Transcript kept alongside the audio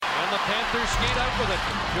the Panthers skate out with it.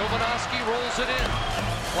 Jovanovski rolls it in.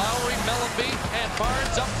 Lowry, Mellenby, and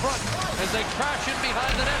Barnes up front as they crash in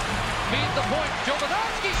behind the net. Feed the point.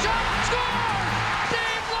 Jovanovski shot. Scores!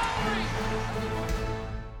 Dave Lowry!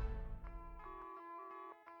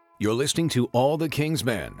 You're listening to All the Kings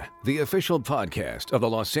Men, the official podcast of the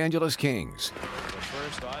Los Angeles Kings. The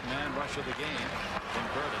first odd man rush of the game.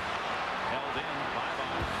 Inverted. Held in by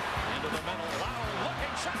Bond. Into the middle. Lowry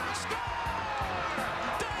looking shot. Score!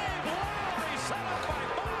 Dave Lowry set up by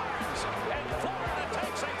Barnes. And Florida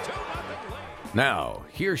takes a 2-0 lead. Now,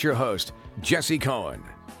 here's your host, Jesse Cohen.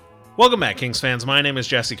 Welcome back, Kings fans. My name is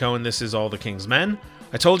Jesse Cohen. This is All the Kings Men.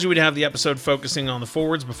 I told you we'd have the episode focusing on the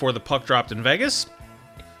forwards before the puck dropped in Vegas.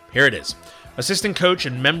 Here it is. Assistant coach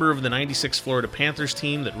and member of the 96 Florida Panthers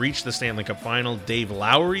team that reached the Stanley Cup final, Dave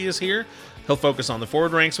Lowry, is here. He'll focus on the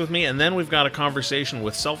forward ranks with me, and then we've got a conversation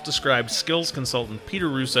with self-described skills consultant Peter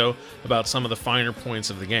Russo about some of the finer points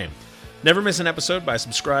of the game. Never miss an episode by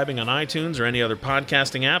subscribing on iTunes or any other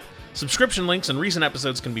podcasting app. Subscription links and recent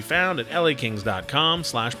episodes can be found at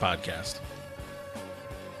lakings.com/podcast.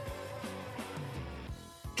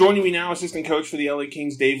 Joining me now, assistant coach for the LA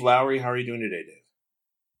Kings, Dave Lowry. How are you doing today, Dave?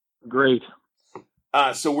 Great.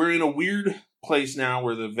 So we're in a weird place now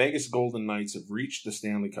where the Vegas Golden Knights have reached the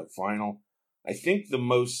Stanley Cup final. I think the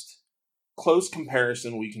most close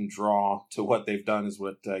comparison we can draw to what they've done is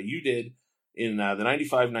what you did in the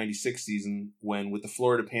 95-96 season when, with the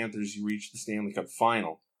Florida Panthers, you reached the Stanley Cup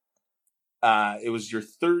final. It was your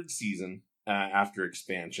third season after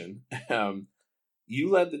expansion.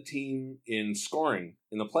 You led the team in scoring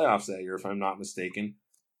in the playoffs that year, if I'm not mistaken.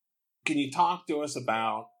 Can you talk to us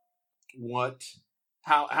about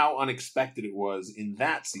how unexpected it was in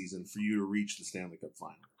that season for you to reach the Stanley Cup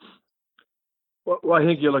final? Well, I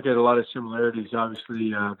think you look at a lot of similarities.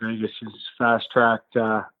 Obviously, Vegas has fast-tracked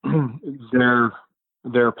their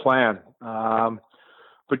plan.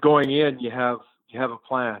 But going in, you have a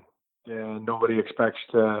plan, and nobody expects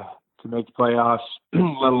to make the playoffs,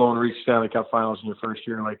 let alone reach Stanley Cup finals in your first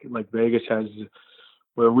year like Vegas has.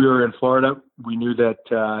 When we were in Florida, we knew that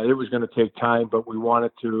it was going to take time, but we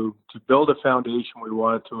wanted to build a foundation. We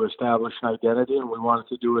wanted to establish an identity, and we wanted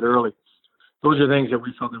to do it early. Those are things that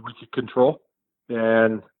we felt that we could control.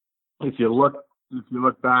 And if you look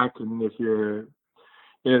back, and if you're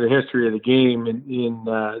in the history of the game, in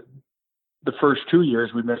the first 2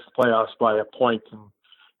 years, we missed the playoffs by a point, and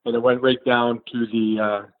it went right down to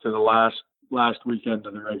the last weekend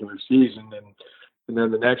of the regular season, and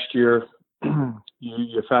then the next year.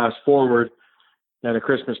 You fast forward, and at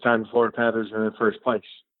Christmas time, the Florida Panthers are in first place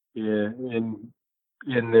in the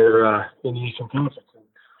Eastern Conference.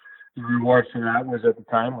 The reward for that was at the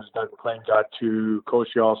time Doug McLean got to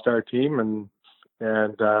coach the All-Star team, and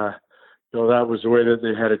that was the way that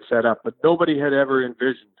they had it set up. But nobody had ever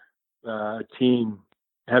envisioned a team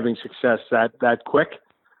having success that quick.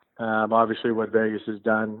 Obviously, what Vegas has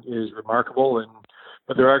done is remarkable,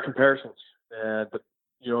 but there are comparisons. But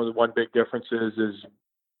the one big difference is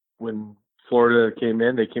when Florida came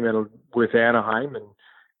in, they came in with Anaheim,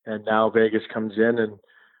 and now Vegas comes in and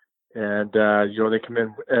they come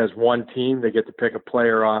in as one team. They get to pick a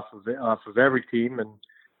player off of every team,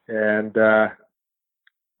 and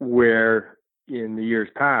where in the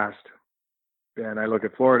years past, and I look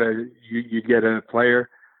at Florida, you'd get a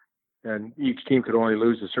player, and each team could only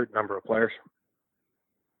lose a certain number of players.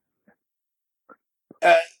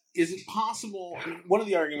 Is it possible? One of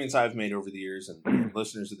the arguments I've made over the years, and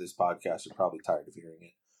listeners of this podcast are probably tired of hearing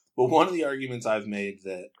it, but one of the arguments I've made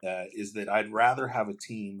is that I'd rather have a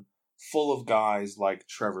team full of guys like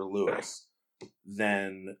Trevor Lewis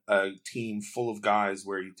than a team full of guys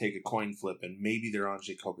where you take a coin flip and maybe they're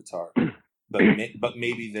Anze Kopitar, but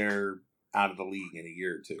maybe they're out of the league in a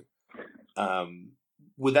year or two.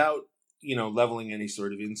 Without leveling any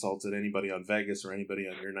sort of insults at anybody on Vegas or anybody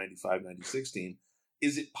on your 95-96 team.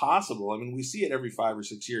 Is it possible? I mean, we see it every 5 or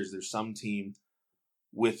 6 years. There's some team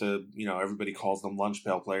with everybody calls them lunch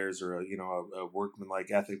pail players or a workmanlike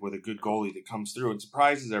ethic with a good goalie that comes through and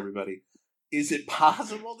surprises everybody. Is it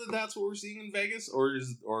possible that that's what we're seeing in Vegas, or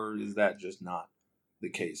is that just not the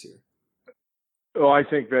case here? Well, I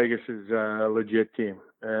think Vegas is a legit team,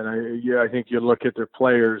 and I think you look at their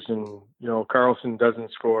players, and Carlson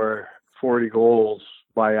doesn't score 40 goals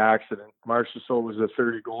by accident. Marchessault was a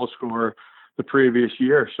 30-goal scorer the previous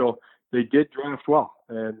year. So they did draft well,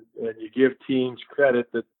 and you give teams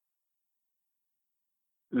credit that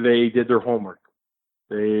they did their homework.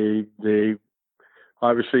 They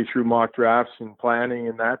obviously through mock drafts and planning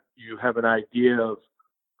and that, you have an idea of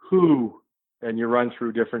who, and you run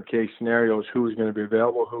through different case scenarios, who is going to be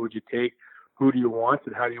available, who would you take, who do you want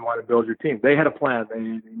and how do you want to build your team. They had a plan. They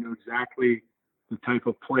knew exactly the type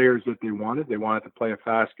of players that they wanted. They wanted to play a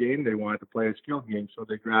fast game. They wanted to play a skilled game. So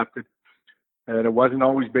they drafted, and it wasn't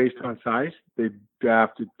always based on size. They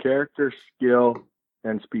drafted character, skill,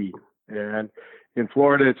 and speed. And in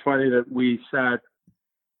Florida, it's funny that we sat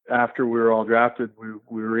after we were all drafted.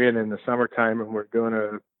 We were in the summertime, and we're doing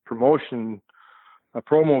a promo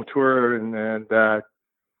tour, and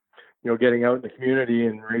getting out in the community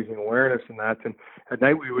and raising awareness and that. And at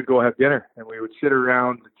night we would go have dinner, and we would sit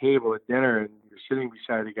around the table at dinner, and you're sitting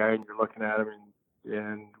beside a guy and you're looking at him,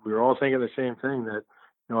 and we were all thinking the same thing, that,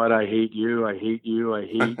 you know what, I hate you, I hate you, I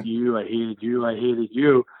hate you, I hated you, I hated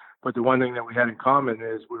you. But the one thing that we had in common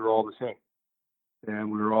is we were all the same.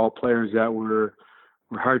 And we were all players that were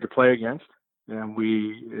hard to play against. And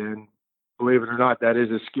believe it or not, that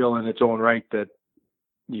is a skill in its own right, that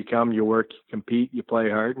you come, you work, you compete, you play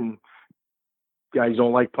hard, and guys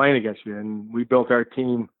don't like playing against you. And we built our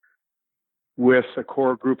team with a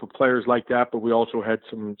core group of players like that, but we also had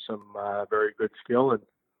some very good skill. And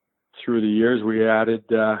through the years, we added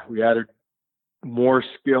more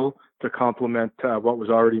skill to complement what was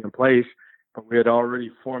already in place, but we had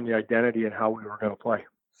already formed the identity in how we were going to play.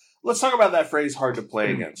 Let's talk about that phrase, hard to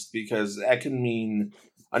play against, because that can mean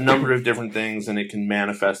a number of different things, and it can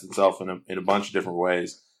manifest itself in a bunch of different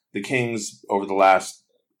ways. The Kings, over the last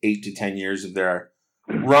 8 to 10 years of their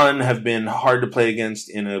run, have been hard to play against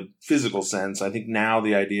in a physical sense. I think now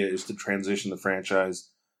the idea is to transition the franchise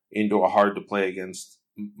into a hard to play against,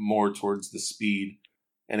 more towards the speed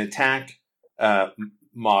and attack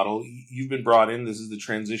model. You've been brought in. This is the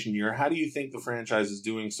transition year. How do you think the franchise is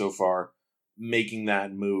doing so far, making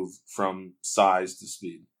that move from size to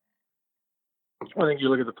speed? I think you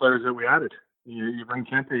look at the players that we added. You bring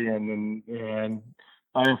Kempe in, and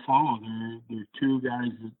I follow. They're two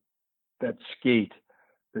guys that skate.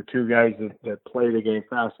 They're two guys that play the game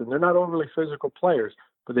fast, and they're not overly physical players,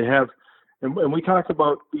 but they have. And we talked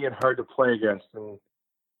about being hard to play against,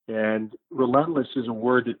 and relentless is a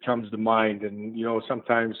word that comes to mind. And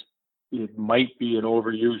sometimes it might be an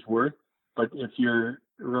overused word, but if you're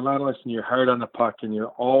relentless and you're hard on the puck and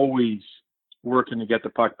you're always working to get the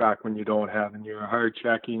puck back when you don't have, and you're hard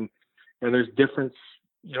checking, and there's difference,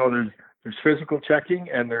 there's physical checking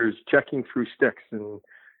and there's checking through sticks. And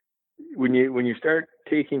when you start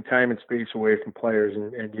taking time and space away from players,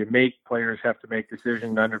 and you make players have to make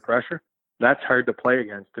decisions under pressure, that's hard to play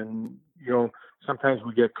against. And sometimes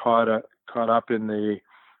we get caught up in the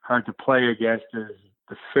hard to play against is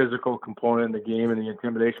the physical component in the game and the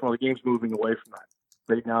intimidation. Well, the game's moving away from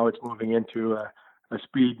that. Right now it's moving into a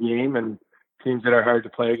speed game, and teams that are hard to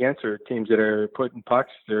play against are teams that are putting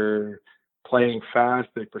pucks. They're playing fast.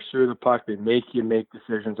 They pursue the puck. They make you make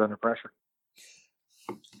decisions under pressure.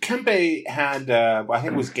 Kempe had, I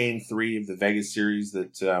think it was Game 3 of the Vegas series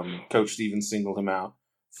that Coach Stevens singled him out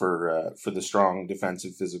for the strong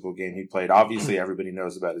defensive physical game he played. Obviously, everybody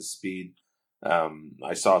knows about his speed.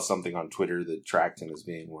 I saw something on Twitter that tracked him as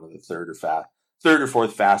being one of the third or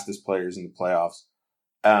fourth fastest players in the playoffs.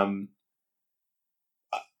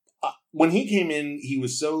 When he came in, he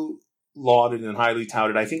was so lauded and highly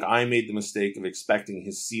touted. I think I made the mistake of expecting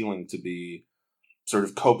his ceiling to be sort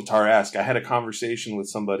of Kopitar-esque. I had a conversation with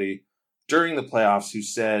somebody during the playoffs who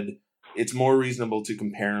said it's more reasonable to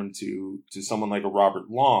compare him to someone like a Robert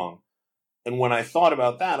Long. And when I thought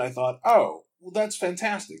about that, I thought, oh, well, that's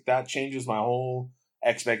fantastic. That changes my whole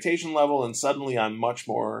expectation level, and suddenly I'm much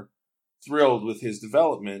more thrilled with his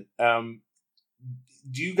development.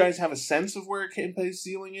 Do you guys have a sense of where Kempe's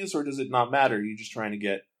ceiling is, or does it not matter? You're just trying to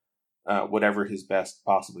get whatever his best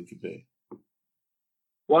possibly could be?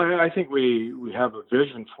 Well, I think we have a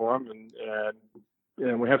vision for him,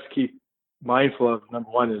 and we have to keep mindful of, number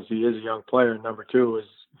one, is he is a young player, and number two is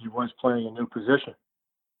he was playing a new position.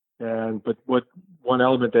 But what one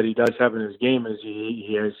element that he does have in his game is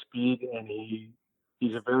he has speed, and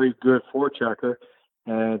he's a very good forechecker.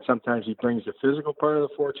 And sometimes he brings the physical part of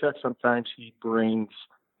the forecheck. Sometimes he brings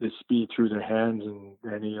the speed through the hands,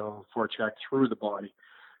 and he'll forecheck through the body.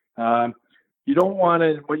 You don't want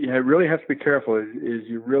to. What you really have to be careful is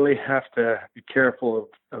you really have to be careful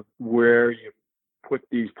of where you put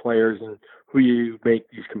these players and who you make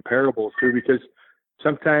these comparables to, because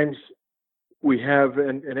sometimes we have,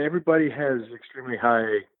 and everybody has extremely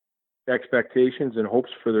high expectations and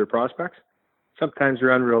hopes for their prospects. Sometimes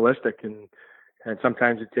they're unrealistic, and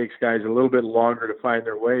sometimes it takes guys a little bit longer to find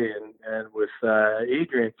their way. And with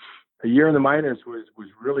Adrian, a year in the minors was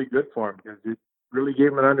really good for him, because it really gave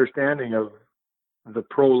him an understanding of the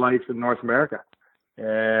pro life in North America.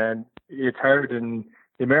 And it's hard, and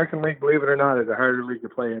the American League, believe it or not, is a harder league to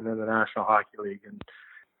play in than the National Hockey League. And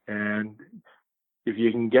And if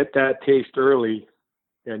you can get that taste early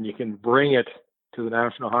and you can bring it to the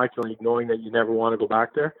National Hockey League knowing that you never want to go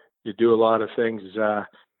back there, you do a lot of things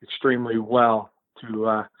extremely well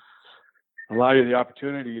to allow you the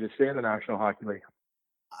opportunity to stay in the National Hockey League.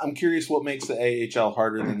 I'm curious what makes the AHL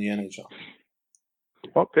harder than the NHL.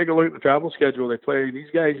 Well, take a look at the travel schedule. They play these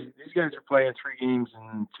guys are playing 3 games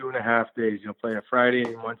in 2.5 days. You'll play a Friday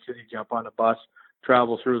in one city, jump on a bus,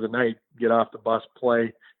 travel through the night, get off the bus,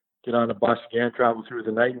 play, get on a bus again, travel through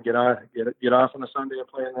the night, and get off on a Sunday and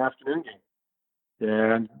play an afternoon game.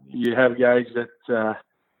 And you have guys that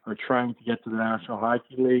are trying to get to the National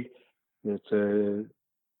Hockey League. It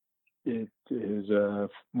is a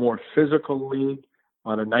more physical league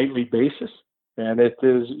on a nightly basis, and it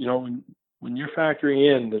is, when you're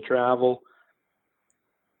factoring in the travel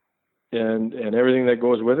and everything that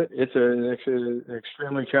goes with it, it's an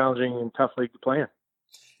extremely challenging and tough league to play in.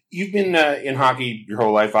 You've been in hockey your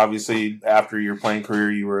whole life. Obviously, after your playing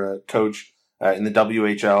career, you were a coach in the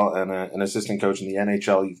WHL and an assistant coach in the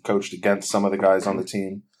NHL. You've coached against some of the guys on the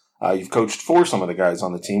team. You've coached for some of the guys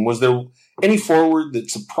on the team. Was there any forward that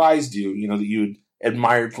surprised you, that you had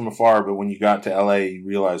admired from afar, but when you got to LA, you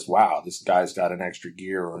realized, wow, this guy's got an extra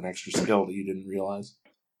gear or an extra skill that you didn't realize?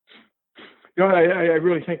 I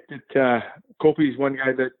really think that Kopi's one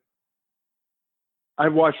guy that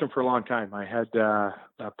I've watched him for a long time. I had a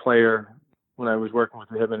player when I was working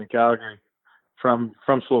with him in Calgary from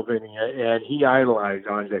Slovenia, and he idolized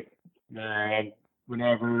Andre. And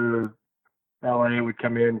whenever LA would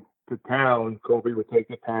come in to town, Kopi would take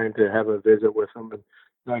the time to have a visit with him.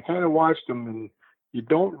 And I kind of watched him, and you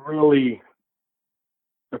don't really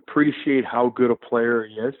appreciate how good a player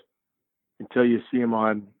he is until you see him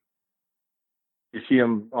on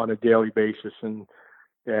a daily basis. And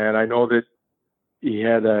I know that he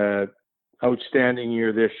had a outstanding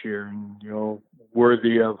year this year, and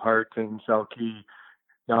worthy of Hart and Selke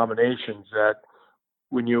nominations. That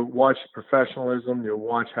when you watch the professionalism, you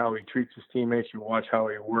watch how he treats his teammates, you watch how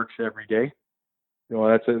he works every day.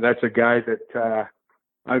 That's a guy that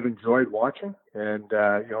I've enjoyed watching, and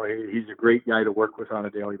he's a great guy to work with on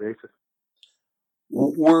a daily basis.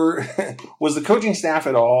 Was the coaching staff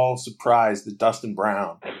at all surprised that Dustin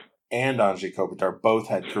Brown and Anze Kopitar both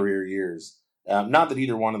had career years? Not that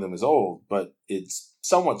either one of them is old, but it's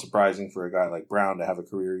somewhat surprising for a guy like Brown to have a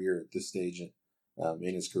career year at this stage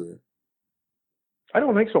in his career. I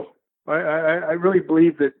don't think so. I really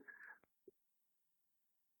believe that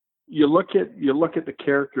you look at the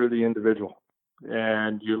character of the individual,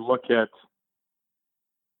 and you look at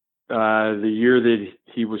the year that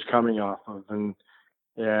he was coming off of,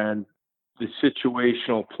 and the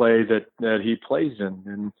situational play that he plays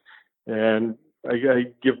in, and I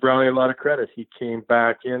give Brownie a lot of credit. He came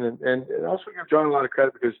back in, and also give John a lot of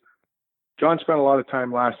credit because John spent a lot of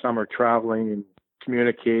time last summer traveling and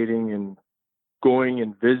communicating and going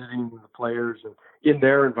and visiting the players and in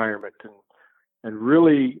their environment, and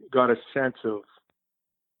really got a sense of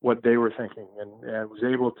what they were thinking, and was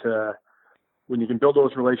able to, when you can build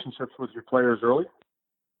those relationships with your players early,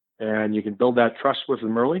 and you can build that trust with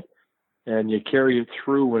them early, and you carry it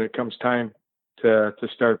through when it comes time to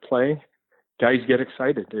start playing, guys get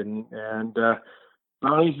excited. And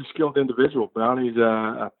Brownie's a skilled individual. Brownie's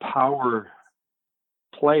a power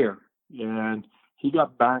player, and he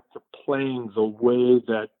got back to playing the way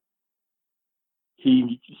that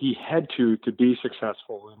he had to be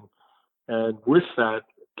successful. And with that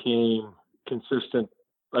came consistent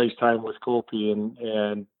ice time with Kopi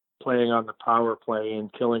and playing on the power play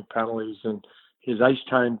and killing penalties, and his ice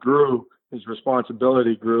time grew, his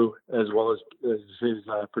responsibility grew, as well as his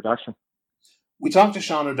production. We talked to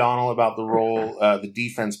Sean O'Donnell about the role the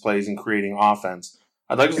defense plays in creating offense.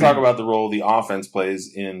 I'd like to talk about the role the offense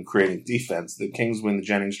plays in creating defense. The Kings win the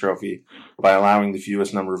Jennings Trophy by allowing the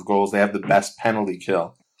fewest number of goals. They have the best penalty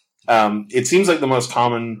kill. It seems like the most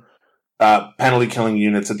common penalty killing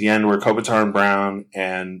units at the end were Kopitar and Brown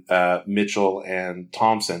and Mitchell and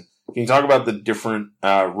Thompson. Can you talk about the different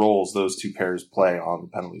roles those two pairs play on the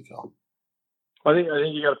penalty kill? I think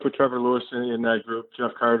you got to put Trevor Lewis in that group.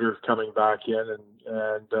 Jeff Carter coming back in,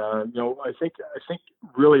 and I think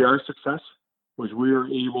really our success was we were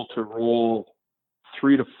able to roll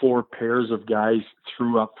 3 to 4 pairs of guys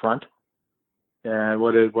through up front, and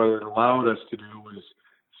what it allowed us to do was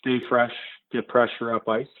stay fresh, get pressure up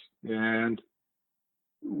ice, and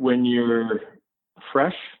when you're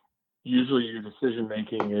fresh, usually your decision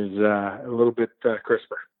making is a little bit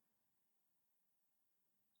crisper.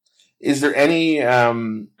 Is there any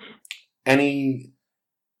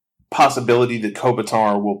possibility that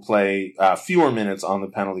Kopitar will play fewer minutes on the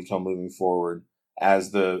penalty kill moving forward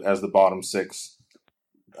as the bottom 6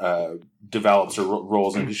 develops or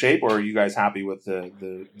rolls into shape, or are you guys happy with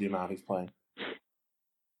the amount he's playing?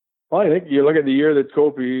 Well, I think you look at the year that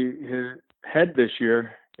Kopi had this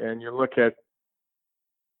year, and you look at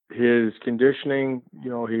his conditioning.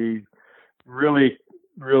 He really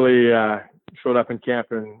showed up in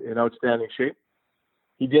camp in outstanding shape.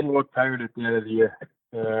 He didn't look tired at the end of the year.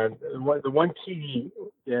 And the one key,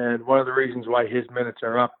 and one of the reasons why his minutes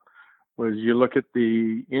are up, was you look at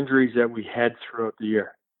the injuries that we had throughout the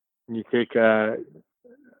year. And you take a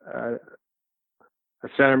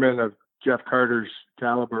centerman of Jeff Carter's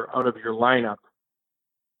caliber out of your lineup,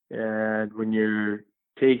 and when you're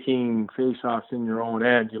taking faceoffs in your own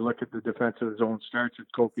end, you look at the defensive zone starts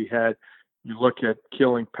that Kopi had, you look at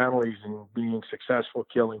killing penalties and being successful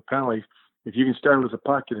killing penalties. If you can start with a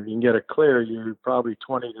puck and if you can get it clear, you're probably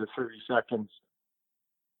 20 to 30 seconds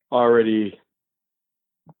already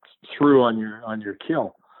through on your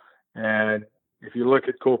kill. And if you look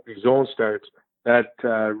at Kopi's zone starts, that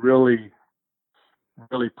really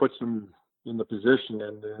puts him in the position,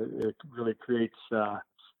 and it really creates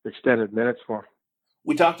extended minutes for him.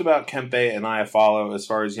 We talked about Kempe and Iafallo as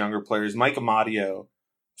far as younger players. Mike Amadio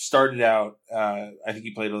started out, I think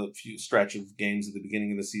he played a few stretch of games at the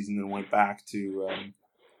beginning of the season, then went back to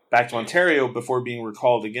Ontario before being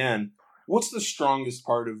recalled again. What's the strongest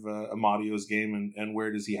part of Amadio's game, and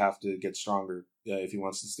where does he have to get stronger if he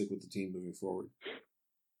wants to stick with the team moving forward?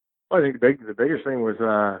 Well, I think the biggest thing with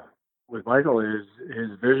Michael is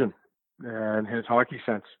his vision and his hockey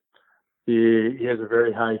sense. He has a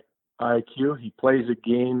very high IQ. He plays a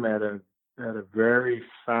game at a very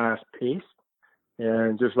fast pace,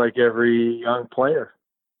 and just like every young player,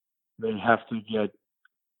 they have to get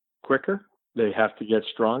quicker, they have to get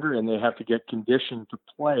stronger, and they have to get conditioned to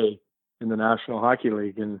play in the National Hockey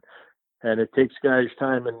League. And it takes guys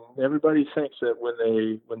time, and everybody thinks that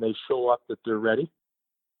when they show up that they're ready.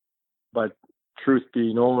 But truth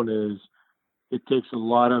be known is it takes a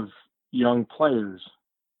lot of young players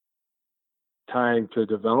time to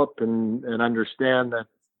develop and understand that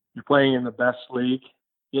you're playing in the best league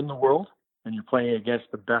in the world, and you're playing against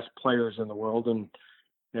the best players in the world, and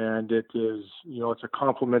it is, it's a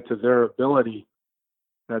compliment to their ability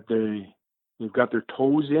that they've got their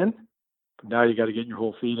toes in, but now you got to get your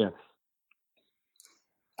whole feet in.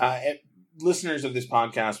 Listeners of this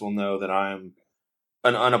podcast will know that I'm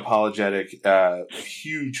an unapologetic,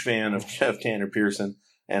 huge fan of Tanner Pearson,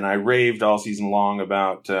 and I raved all season long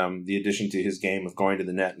about the addition to his game of going to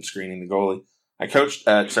the net and screening the goalie. I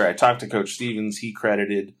talked to Coach Stevens. He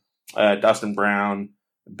credited Dustin Brown,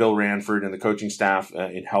 Bill Ranford, and the coaching staff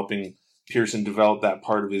in helping Pearson develop that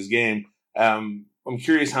part of his game. I'm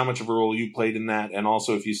curious how much of a role you played in that, and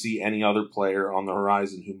also if you see any other player on the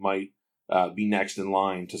horizon who might be next in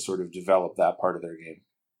line to sort of develop that part of their game.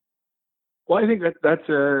 Well, I think that's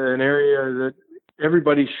an area that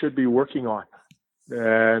everybody should be working on.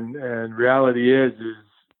 And reality is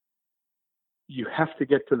you have to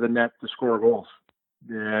get to the net to score goals.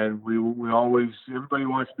 And everybody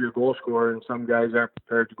wants to be a goal scorer, and some guys aren't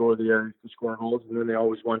prepared to go to the area to score goals, and then they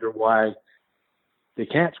always wonder why they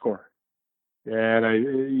can't score.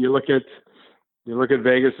 And you look at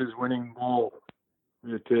Vegas's winning goal.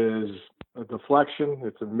 It is a deflection.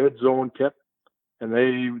 It's a mid-zone tip, and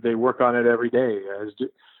they work on it every day,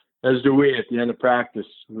 as do we at the end of practice.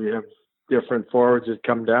 We have different forwards that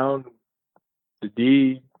come down. The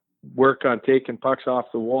D work on taking pucks off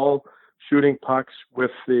the wall, shooting pucks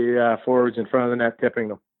with the forwards in front of the net, tipping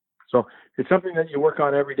them. So it's something that you work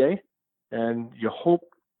on every day, and you hope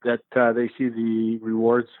that they see the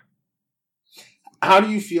rewards. How do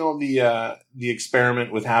you feel the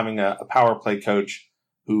experiment with having a power play coach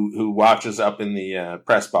who watches up in the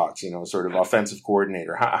press box, sort of offensive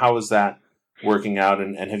coordinator? How is that working out,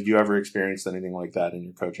 and have you ever experienced anything like that in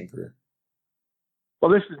your coaching career?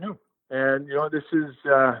 Well, this is new, and this is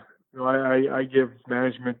I give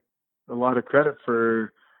management a lot of credit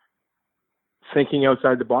for thinking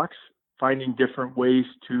outside the box, finding different ways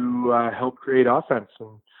to help create offense.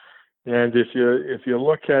 And if you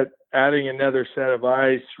look at adding another set of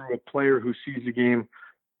eyes through a player who sees the game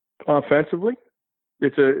offensively,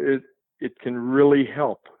 it can really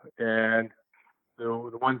help. And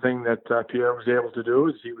the one thing that Pierre was able to do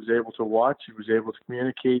is he was able to watch, he was able to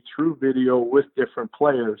communicate through video with different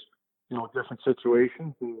players, different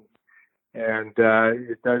situations, and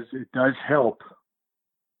it does help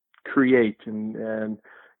create. And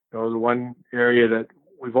the one area that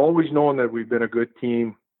we've always known that we've been a good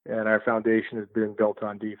team, and our foundation has been built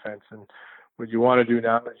on defense. And what you want to do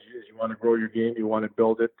now is you want to grow your game, you want to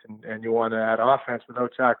build it, and you want to add offense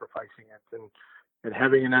without sacrificing it. And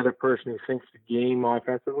having another person who thinks the game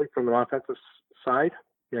offensively from an offensive side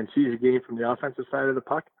and sees a game from the offensive side of the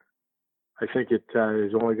puck, I think it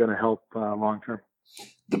is only going to help long term.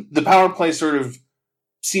 The power play sort of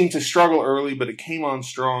seemed to struggle early, but it came on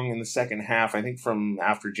strong in the second half. I think from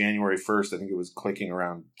after January 1st, I think it was clicking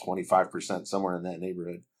around 25%, somewhere in that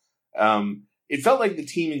neighborhood. It felt like the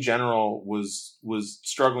team in general was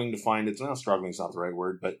struggling to find its, well, struggling is not the right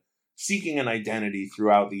word, but seeking an identity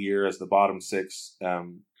throughout the year as the bottom six.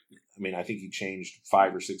 I think he changed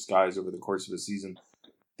 5 or 6 guys over the course of a season.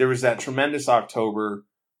 There was that tremendous October,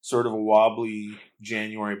 sort of a wobbly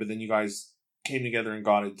January, but then you guys came together and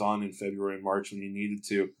got it done in February and March when you needed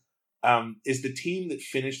to. Is the team that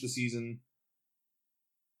finished the season,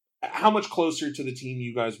 how much closer to the team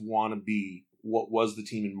you guys want to be? What was the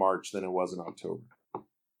team in March than it was in October?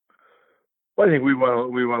 Well, I think we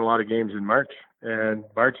won a lot of games in March, and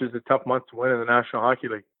March is a tough month to win in the National Hockey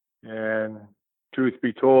League. And truth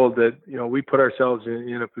be told, that we put ourselves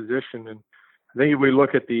in a position, and I think if we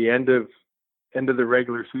look at the end of the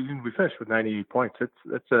regular season, we finished with 98 points.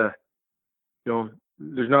 That's a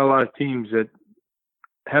there's not a lot of teams that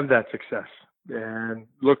have that success. And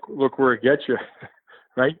look where it gets you,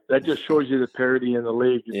 right? That just shows you the parity in the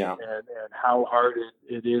league and how hard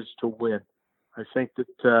it is to win. I think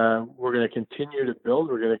that we're going to continue to build.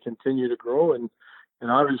 We're going to continue to grow. And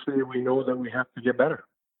obviously we know that we have to get better.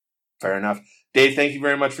 Fair enough. Dave, thank you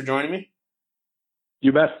very much for joining me.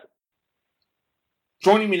 You bet.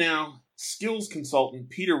 Joining me now, skills consultant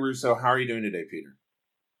Peter Russo. How are you doing today, Peter?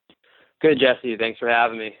 Good, Jesse. Thanks for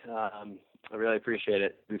having me. I really appreciate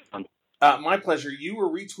it. It'll be fun. My pleasure. You were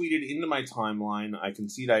retweeted into my timeline. I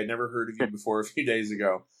concede I had never heard of you before a few days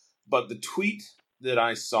ago. But the tweet that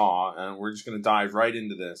I saw, and we're just going to dive right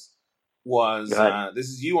into this, was this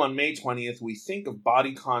is you on May 20th. We think of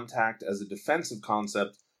body contact as a defensive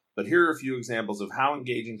concept, but here are a few examples of how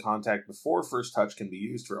engaging contact before first touch can be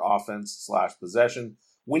used for offense/possession.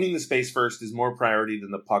 Winning the space first is more priority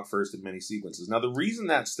than the puck first in many sequences. Now, the reason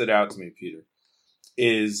that stood out to me, Peter,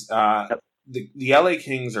 is the LA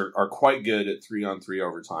Kings are quite good at 3-on-3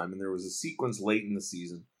 overtime, and there was a sequence late in the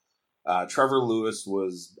season. Trevor Lewis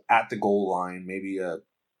was at the goal line, maybe a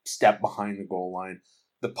step behind the goal line.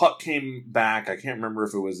 The puck came back. I can't remember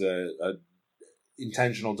if it was a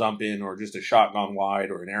intentional dump in or just a shot gone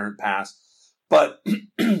wide or an errant pass, but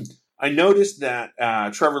I noticed that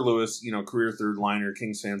Trevor Lewis, career third liner,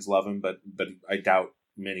 Kings fans love him, but I doubt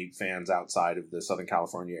many fans outside of the Southern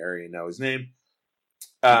California area know his name.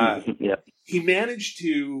 He managed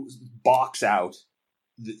to box out,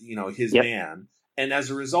 his man, and as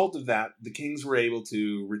a result of that, the Kings were able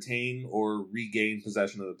to retain or regain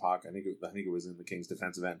possession of the puck. I think it was in the Kings'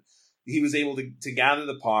 defensive end. He was able to gather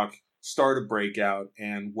the puck, start a breakout,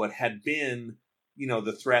 and what had been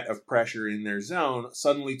the threat of pressure in their zone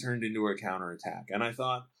suddenly turned into a counterattack. And I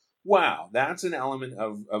thought, wow, that's an element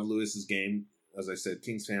of Lewis's game. As I said,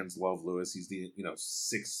 Kings fans love Lewis. He's the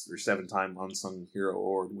 6 or 7 time unsung hero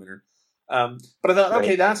award winner. But I thought,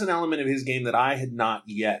 okay, that's an element of his game that I had not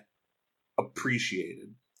yet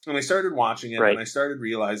appreciated. And I started watching it, and I started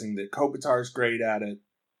realizing that Kopitar's great at it.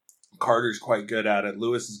 Carter's quite good at it.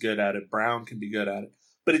 Lewis is good at it. Brown can be good at it.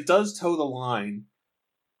 But it does toe the line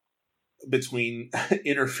between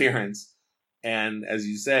interference and, as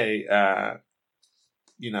you say,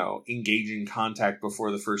 engaging contact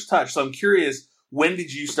before the first touch. So I'm curious, when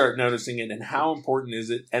did you start noticing it, and how important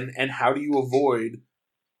is it, and how do you avoid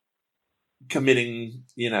committing,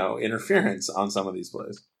 interference on some of these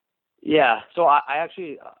plays? Yeah, so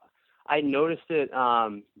I noticed it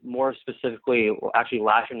more specifically, actually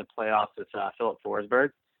last year in the playoffs with Philip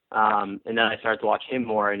Forsberg, and then I started to watch him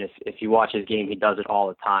more, and if you watch his game, he does it all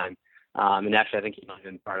the time. And actually, I think he might have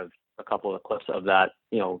been part of a couple of clips of that,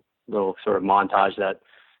 little sort of montage that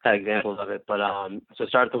had examples of it. But so I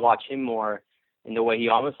started to watch him more in the way he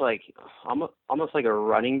almost like a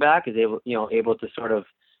running back is able to sort of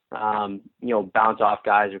bounce off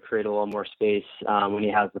guys or create a little more space when he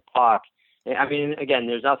has the puck. I mean, again,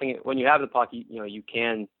 there's nothing when you have the puck. You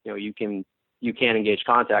can engage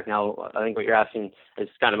contact. Now, I think what you're asking is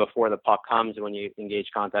kind of before the puck comes. When you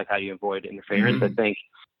engage contact, how do you avoid interference? Mm-hmm. I think.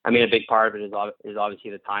 I mean, a big part of it is obviously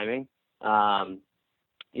the timing. So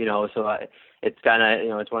it's kind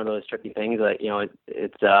of, it's one of those tricky things that,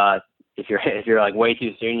 it's if you're like way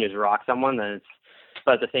too soon, you just rock someone, then it's,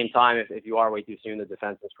 but at the same time, if you are way too soon, the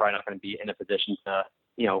defense is probably not going to be in a position to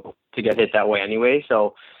get hit that way anyway.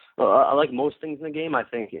 So like most things in the game, I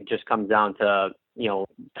think it just comes down to,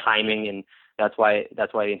 timing, and that's why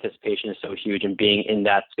the anticipation is so huge, and being in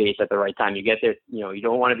that space at the right time. You get there, you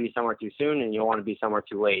don't want to be somewhere too soon, and you don't want to be somewhere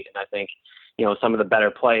too late. And I think, some of the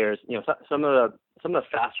better players, some of the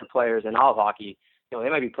faster players in all of hockey, they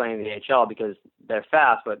might be playing in the NHL because they're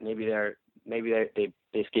fast, but maybe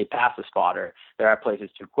they skate past the spot, or their out place is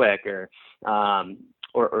too quick, or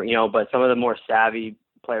but some of the more savvy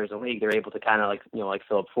players in the league, they're able to kind of like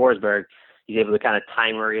Philip Forsberg, he's able to kind of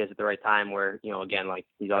time where he is at the right time, where, again, like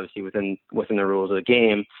he's obviously within the rules of the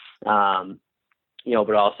game,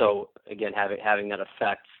 but also, again, having that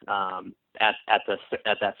effect at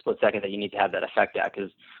that split second that you need to have that effect at,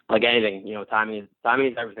 because like anything, timing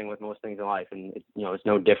is everything with most things in life, and it's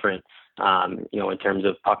no different, in terms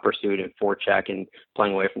of puck pursuit and forecheck and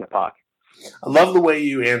playing away from the puck. I love the way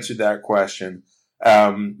you answered that question,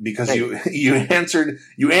 because you answered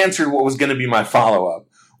what was going to be my follow up,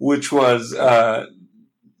 which was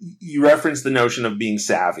you referenced the notion of being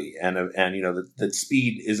savvy and that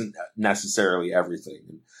speed isn't necessarily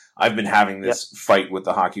everything. I've been having this fight with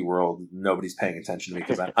the hockey world. Nobody's paying attention to me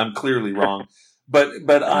because I'm clearly wrong.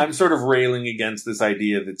 But I'm sort of railing against this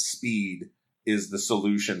idea that speed is the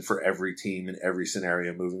solution for every team in every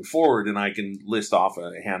scenario moving forward. And I can list off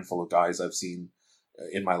a handful of guys I've seen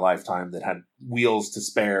in my lifetime that had wheels to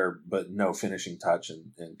spare, but no finishing touch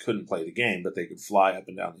and couldn't play the game, but they could fly up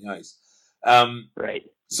and down the ice. Right.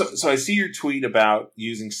 So I see your tweet about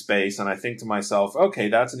using space, and I think to myself, okay,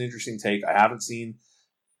 that's an interesting take.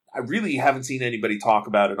 I really haven't seen anybody talk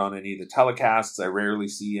about it on any of the telecasts. I rarely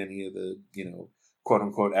see any of the, quote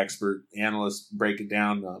unquote expert analysts break it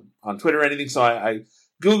down on Twitter or anything. So I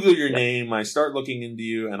Google your name, I start looking into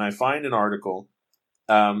you, and I find an article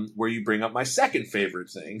where you bring up my second favorite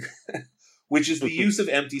thing, which is the use of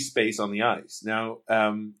empty space on the ice. Now,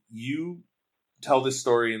 you tell this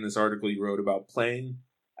story in this article you wrote about playing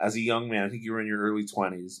as a young man. I think you were in your early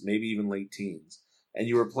 20s, maybe even late teens. And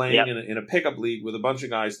you were playing in a pickup league with a bunch of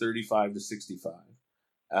guys 35 to 65.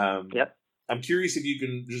 I'm curious if you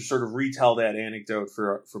can just sort of retell that anecdote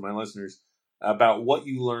for my listeners about what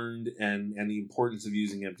you learned and the importance of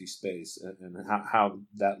using empty space and how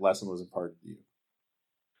that lesson was imparted to you.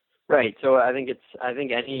 Right. So I think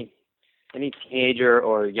any teenager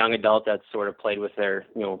or young adult that's sort of played with their,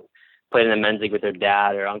 played in the men's league with their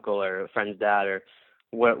dad or uncle or a friend's dad or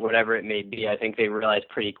whatever it may be, I think they realize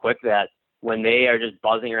pretty quick that when they are just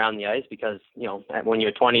buzzing around the ice, because, when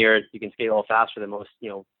you're 20 you can skate a little faster than most,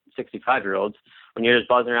 65-year-olds. When you're just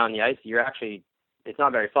buzzing around the ice, it's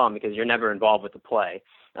not very fun because you're never involved with the play.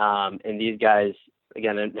 And these guys,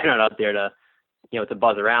 again, they're not out there to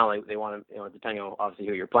buzz around. Like they want to, depending on obviously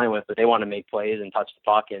who you're playing with, but they want to make plays and touch the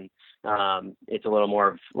puck. And it's a little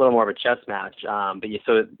more of a chess match.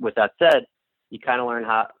 So with that said, you kind of learn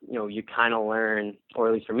or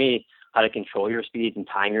at least for me, how to control your speeds and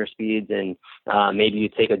time your speeds. And maybe you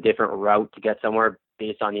take a different route to get somewhere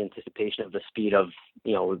based on the anticipation of the speed of,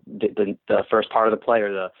 the first part of the play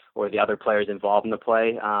or the other players involved in the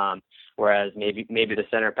play. Whereas maybe the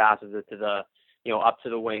center passes it to the, up to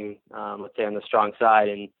the wing, let's say on the strong side,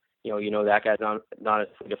 and that guy's not as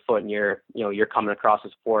fleet of foot, and you're coming across the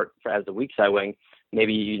support as the weak side wing.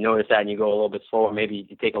 Maybe you notice that and you go a little bit slower. Maybe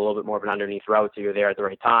you take a little bit more of an underneath route so you're there at the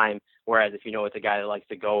right time. Whereas if it's a guy that likes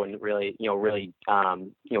to go and really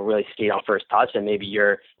skate on first touch, then maybe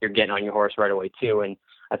you're getting on your horse right away too. And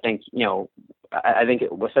I think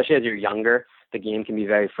especially as you're younger, the game can be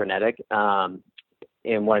very frenetic. And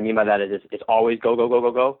what I mean by that is it's always go, go, go,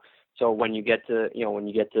 go, go. So when you get to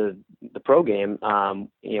the pro game, and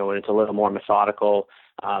it's a little more methodical,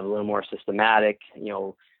 a little more systematic, a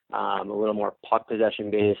little more puck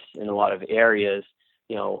possession based in a lot of areas.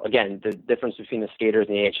 Again, the difference between the skaters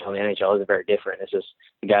in the NHL and the NHL isn't very different. It's just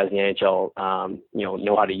the guys in the NHL,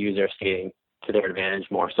 know how to use their skating to their advantage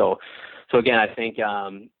more. So again, I think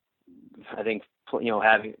having,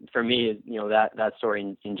 for me, that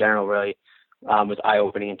story in general really was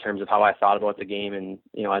eye-opening in terms of how I thought about the game and,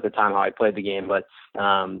 at the time how I played the game. But,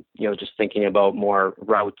 just thinking about more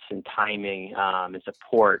routes and timing and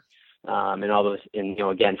support and all those, and,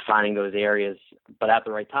 again, finding those areas, but at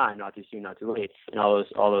the right time, not too soon, not too late, and all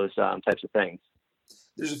those types of things.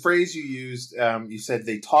 There's a phrase you used. You said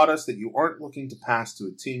they taught us that you aren't looking to pass to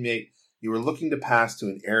a teammate. You were looking to pass to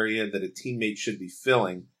an area that a teammate should be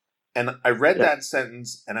filling. And I read that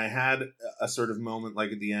sentence, and I had a sort of moment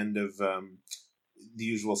like at the end of The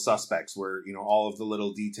Usual Suspects, where all of the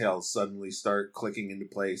little details suddenly start clicking into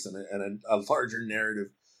place, and a larger narrative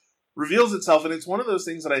reveals itself. And it's one of those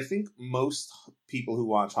things that I think most people who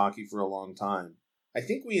watch hockey for a long time, I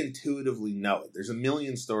think we intuitively know it. There's a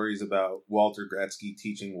million stories about Walter Gretzky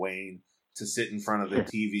teaching Wayne to sit in front of the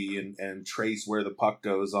TV and trace where the puck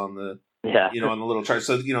goes on the on the little chart.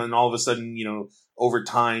 So, and all of a sudden, over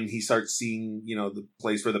time, he starts seeing, the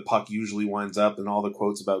place where the puck usually winds up, and all the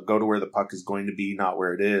quotes about go to where the puck is going to be, not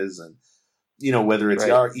where it is. And, whether it's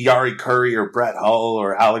Right. Yari Curry or Brett Hull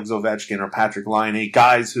or Alex Ovechkin or Patrick Laine,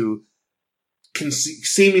 guys who can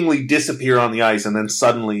seemingly disappear on the ice and then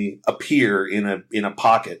suddenly appear in a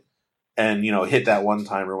pocket and, hit that one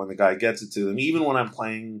timer when the guy gets it to them. Even when I'm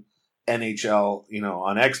playing NHL,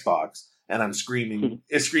 on Xbox and I'm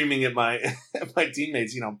screaming at my at my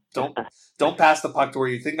teammates, don't pass the puck to where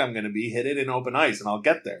you think I'm going to be, hit it in open ice and I'll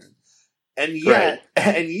get there. And yet,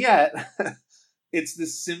 it's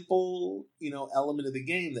this simple, element of the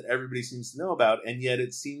game that everybody seems to know about, and yet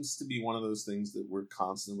it seems to be one of those things that we're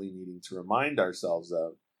constantly needing to remind ourselves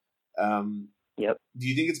of. Yep. Do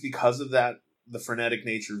you think it's because of that, the frenetic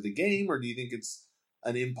nature of the game, or do you think it's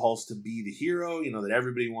an impulse to be the hero, that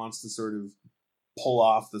everybody wants to sort of pull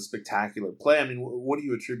off the spectacular play? I mean, what do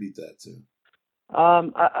you attribute that to?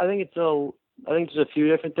 I think there's a few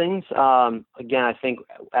different things. Again, I think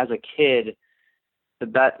as a kid,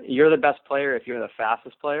 you're the best player if you're the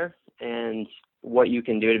fastest player, and what you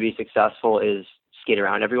can do to be successful is skate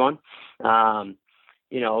around everyone. So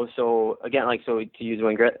again, to use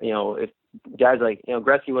Wayne Gretzky, if guys like,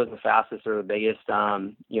 Gretzky wasn't the fastest or the biggest,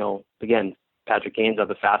 again, Patrick Kane's not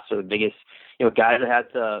the fastest or the biggest, guys that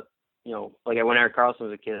had to, like when Erik Karlsson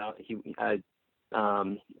was a kid, I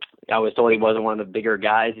was told he wasn't one of the bigger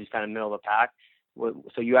guys. He's kind of middle of the pack.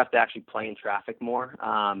 So you have to actually play in traffic more.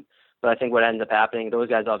 But I think what ends up happening, those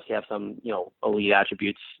guys obviously have some, elite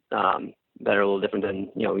attributes that are a little different than,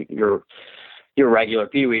 your regular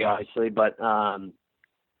peewee, obviously. But,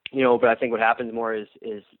 but I think what happens more is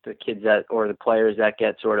the kids or the players that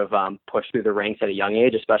get sort of pushed through the ranks at a young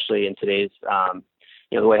age, especially in today's,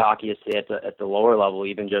 the way hockey is today at the lower level,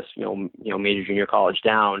 even just, major, junior, college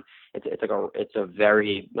down. It's a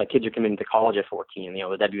very, kids are coming into college at 14. The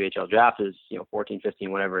WHL draft is, 14,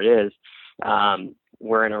 15, whatever it is.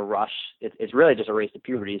 We're in a rush. It's really just a race to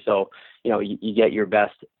puberty. So, you get your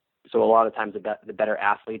best. So a lot of times the better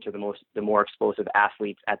athletes or the more explosive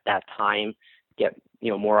athletes at that time get,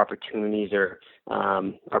 more opportunities or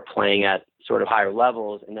are playing at sort of higher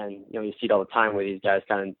levels. And then, you see it all the time where these guys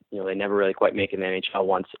kind of, they never really quite make it in the NHL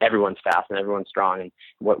once everyone's fast and everyone's strong. And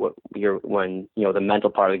when the mental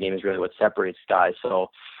part of the game is really what separates guys. So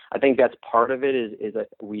I think that's part of it is that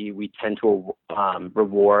we tend to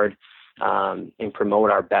reward and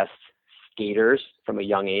promote our best skaters from a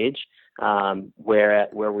young age, where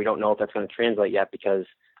we don't know if that's going to translate yet, because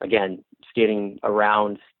again, skating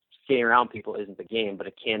around people isn't the game, but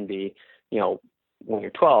it can be, when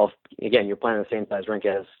you're 12, again, you're playing the same size rink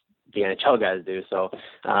as the NHL guys do. So,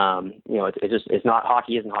 it's not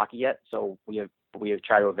hockey isn't hockey yet. So we have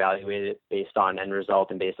tried to evaluate it based on end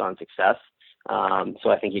result and based on success. So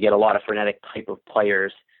I think you get a lot of frenetic type of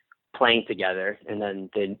players playing together, and then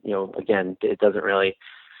again, it doesn't really,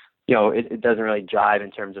 it doesn't really jive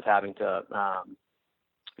in terms of having to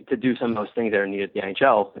do some of those things that are needed at the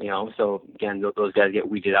NHL. So again, those guys get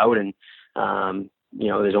weeded out, and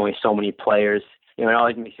there's only so many players. It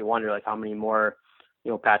always makes you wonder, how many more,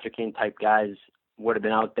 Patrick Kane type guys would have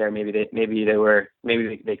been out there. Maybe they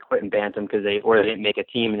quit in bantam because they didn't make a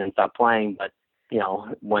team and then stopped playing. But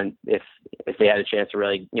if they had a chance to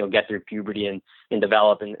really get through puberty and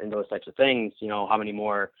develop and those types of things, how many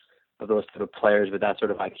more of those type of players with that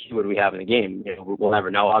sort of IQ would we have in the game? We'll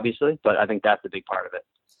never know, obviously, but I think that's a big part of it.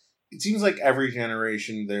 It seems like every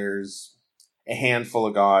generation there's a handful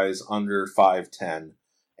of guys under 5'10",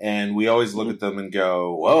 and we always look at them and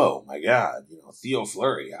go, "Whoa, my God! Theo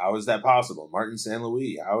Fleury, how is that possible? Martin St.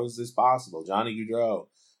 Louis, how is this possible? Johnny Gaudreau,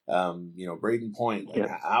 Braden Point,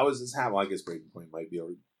 how is this happening?" Well, I guess Braden Point might be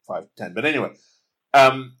over 5'10", but anyway,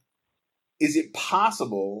 is it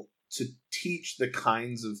possible to teach the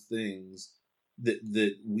kinds of things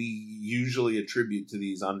that we usually attribute to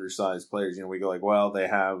these undersized players? We go well, they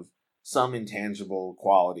have some intangible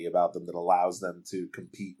quality about them that allows them to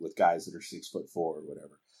compete with guys that are 6'4" or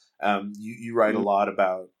whatever. You write a lot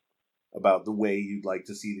about the way you'd like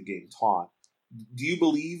to see the game taught. Do you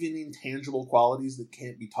believe in intangible qualities that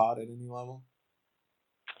can't be taught at any level?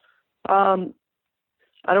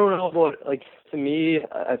 I don't know about, to me,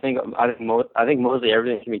 I think mostly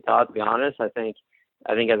everything can be taught, to be honest. I think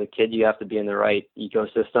as a kid, you have to be in the right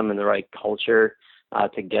ecosystem and the right culture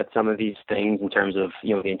to get some of these things in terms of,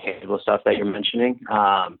 the intangible stuff that you're mentioning.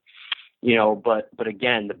 But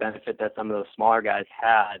again, the benefit that some of those smaller guys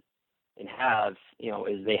had and have,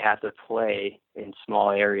 is they have to play in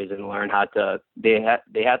small areas and learn how to, they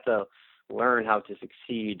have to learn how to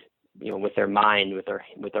succeed, with their mind, with their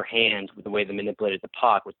hands, with the way they manipulated the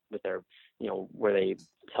puck, with their, where they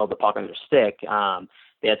held the puck on their stick.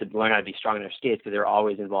 They had to learn how to be strong in their skates because they're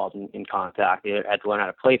always involved in contact. They had to learn how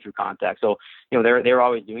to play through contact. So, they're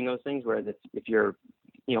always doing those things. Whereas if you're,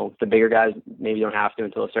 the bigger guys maybe don't have to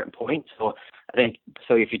until a certain point. So I think,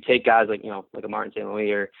 so if you take guys like, like a Martin St.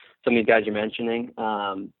 Louis or some of these guys you're mentioning,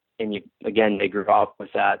 and they grew up with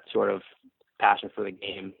that sort of passion for the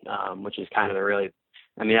game, which is kind of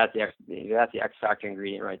that's the X factor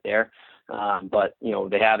ingredient right there. But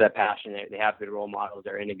they have that passion. They have good role models.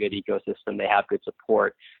 They're in a good ecosystem. They have good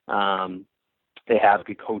support. They have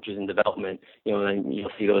good coaches and development. And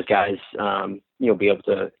you'll see those guys, be able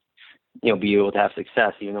to have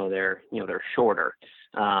success, even though they're shorter.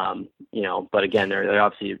 But again, they're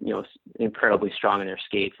obviously incredibly strong in their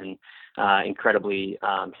skates and incredibly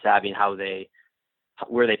savvy in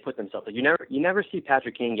where they put themselves. Like you never see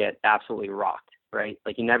Patrick Kane get absolutely rocked, right?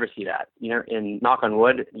 Like you never see that. And knock on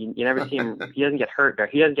wood, you never see him. He doesn't get hurt.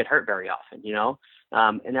 He doesn't get hurt very often,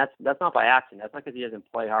 and that's not by accident. That's not because he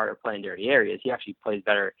doesn't play hard or play in dirty areas. He actually plays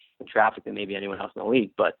better in traffic than maybe anyone else in the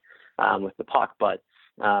league, but with the puck. But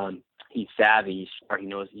he's savvy. He's smart. He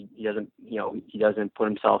knows he doesn't put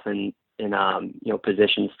himself in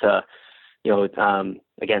positions to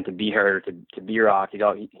again, to be hurt, to be rocked. He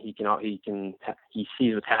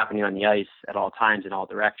sees what's happening on the ice at all times in all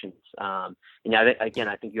directions. I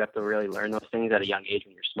think you have to really learn those things at a young age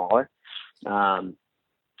when you're smaller. So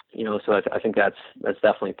I think that's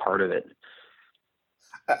definitely part of it.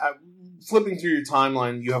 Flipping through your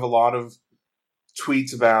timeline, you have a lot of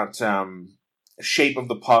tweets about shape of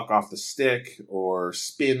the puck off the stick or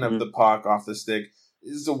spin of the puck off the stick.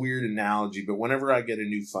 This is a weird analogy, but whenever I get a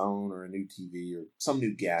new phone or a new TV or some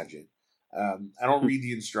new gadget, I don't read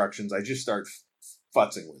the instructions. I just start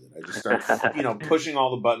futzing with it. I just start, pushing all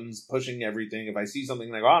the buttons, pushing everything. If I see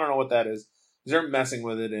something like, I don't know what that is, I start messing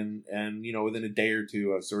with it, and within a day or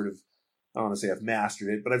two, I've sort of, I don't want to say I've mastered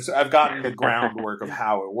it, but I've gotten the groundwork of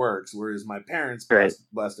how it works. Whereas my parents,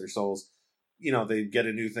 bless their souls, they get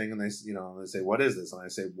a new thing and they say, what is this? And I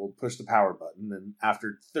say, well, push the power button. And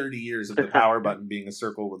after 30 years of the power button being a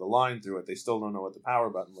circle with a line through it, they still don't know what the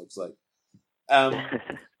power button looks like.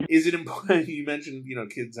 Is it important? You mentioned,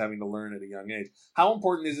 kids having to learn at a young age. How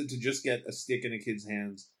important is it to just get a stick in a kid's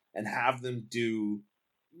hands and have them do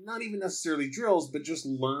not even necessarily drills, but just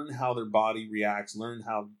learn how their body reacts, learn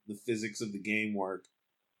how the physics of the game work,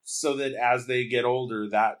 so that as they get older,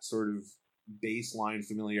 that sort of baseline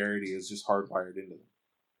familiarity is just hardwired into them?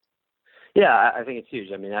 Yeah, I think it's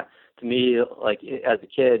huge. I mean, to me, like as a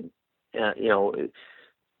kid,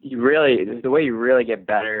 you really, the way you really get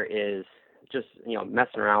better is just,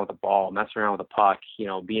 messing around with the ball, messing around with the puck,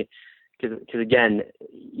 because again,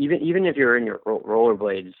 even if you're in your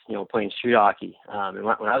rollerblades, playing street hockey, and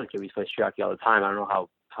when I was a kid, we used to play street hockey all the time. I don't know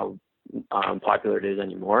how popular it is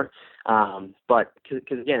anymore. But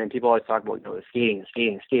because again, and people always talk about, the skating.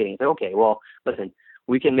 It's like, okay, well, listen,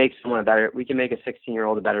 we can make someone we can make a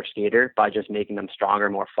 16-year-old a better skater by just making them stronger,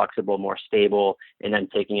 more flexible, more stable, and then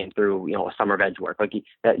taking it through, a summer of edge work. Like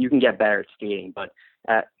that, you can get better at skating, but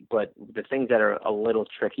the things that are a little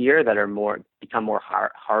trickier, that are become more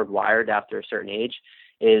hardwired after a certain age,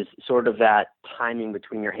 is sort of that timing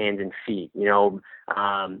between your hands and feet,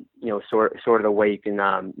 sort of the way you can,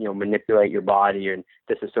 manipulate your body and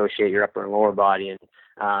disassociate your upper and lower body, and,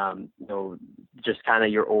 just kind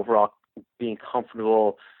of your overall being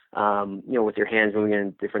comfortable, with your hands moving in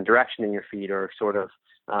a different direction than your feet, or sort of,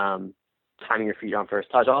 timing your feet on first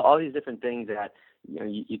touch, all these different things that,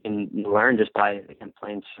 you can learn just by, again,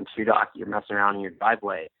 playing some street hockey or messing around in your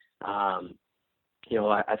driveway. I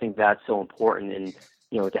think that's so important, and,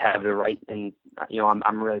 to have the right, and,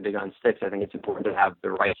 I'm really big on sticks. I think it's important to have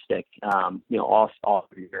the right stick, all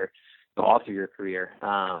through your career.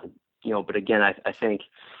 But again, I think,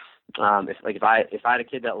 if I had a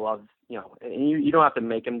kid that loved, and you don't have to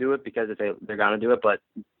make them do it, because if they're going to do it, but,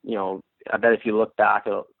 I bet if you look back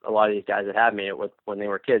at a lot of these guys that have made it when they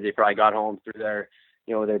were kids, they probably got home, threw their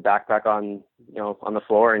backpack on the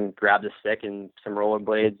floor and grabbed a stick and some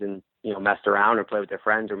rollerblades and, messed around or played with their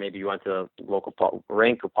friends, or maybe you went to the local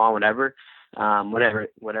rink or pond, whatever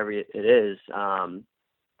it is.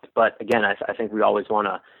 But again, I think we always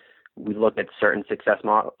we look at certain success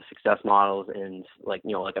models, and like a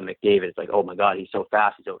McDavid, it's like, oh my God, he's so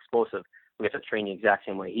fast, he's so explosive, we have to train the exact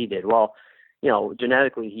same way he did. Well,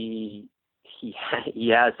 genetically he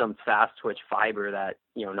has some fast twitch fiber that,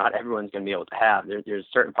 not everyone's going to be able to have. There's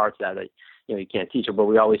certain parts of that you can't teach, but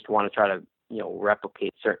we always want to try to,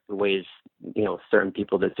 replicate certain ways, certain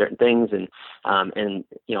people did certain things. And I've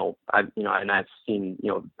seen,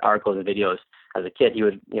 articles and videos as a kid. He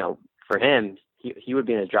would, for him, he would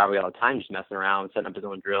be in his driveway all the time, just messing around, setting up his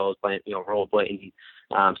own drills, playing, rollerblading,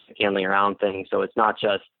 handling around things. So it's not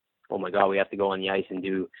just, oh my God, we have to go on the ice and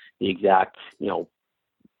do the exact,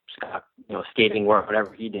 skating work,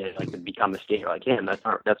 whatever he did, like to become a skater like him. That's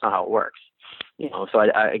not how it works. So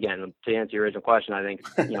I again, to answer your original question, I think,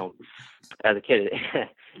 as a kid,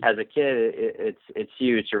 it's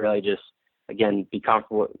huge to really just, again, be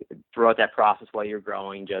comfortable throughout that process while you're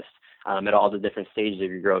growing, just at all the different stages of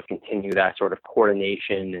your growth, continue that sort of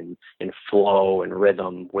coordination and flow and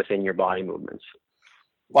rhythm within your body movements.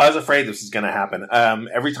 Well, I was afraid this was going to happen.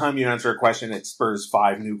 Every time you answer a question, it spurs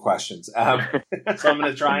 5 new questions. So I'm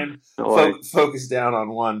going to try and focus down on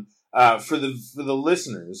one. For the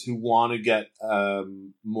listeners who want to get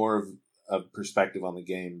more of a perspective on the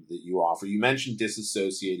game that you offer, you mentioned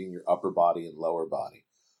disassociating your upper body and lower body.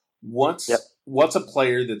 What's a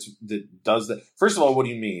player that does that? First of all, what do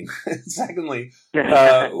you mean? Secondly,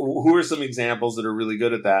 who are some examples that are really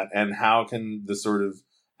good at that, and how can the sort of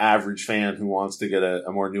average fan who wants to get a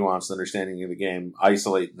more nuanced understanding of the game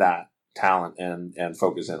isolate that talent and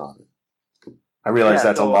focus in on it? I realize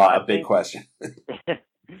that's a big question.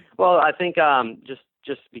 Well, I think just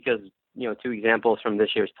because 2 examples from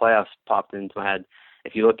this year's playoffs popped into my head.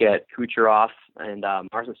 If you look at Kucherov and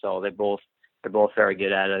Russo, they're both very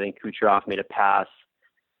good at it. I think Kucherov made a pass.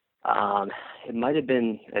 It might have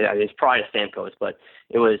been, it's probably to Stamkos, but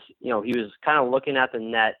it was, he was kind of looking at the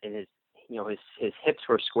net, and his hips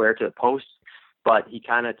were square to the post, but he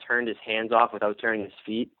kind of turned his hands off without turning his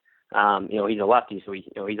feet. He's a lefty, so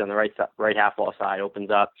he's on the right half wall side, opens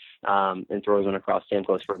up and throws one across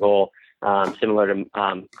Stamkos for goal. Similar to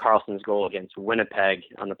Carlson's goal against Winnipeg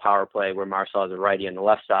on the power play, where Marcel is a righty on the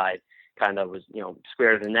left side, kind of was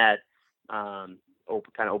square to the net. Kind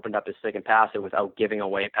of opened up his stick and passed it without giving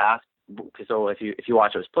away a pass. So if you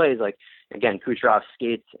watch those plays, like again, Kucherov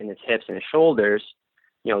skates in his hips and his shoulders,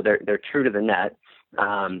 they're true to the net.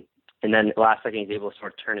 And then the last second he's able to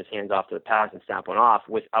sort of turn his hands off to the pass and snap one off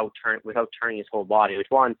without turning his whole body, which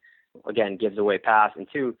one, again, gives away pass, and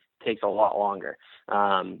 2, takes a lot longer.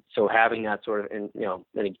 So having that sort of, and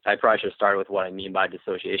I probably should have started with what I mean by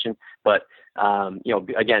dissociation, but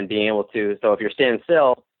again, being able to, so if you're standing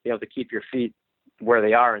still, be able to keep your feet where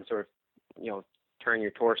they are and sort of, turn your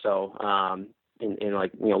torso and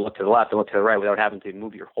look to the left and look to the right without having to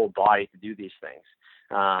move your whole body to do these things.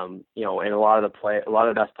 And a lot of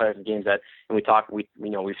the best players in games we've talked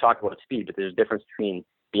about speed, but there's a difference between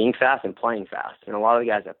being fast and playing fast. And a lot of the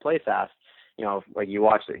guys that play fast, like you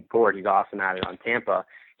watch Gord, he's awesome at it on Tampa.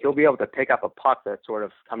 He'll be able to pick up a puck that's sort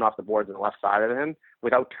of coming off the boards on the left side of him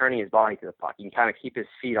without turning his body to the puck. He can kind of keep his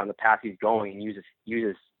feet on the path he's going and use his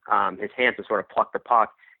hands to sort of pluck the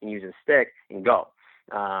puck and use his stick and go.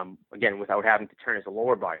 Again, without having to turn his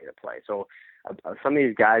lower body to play. So some of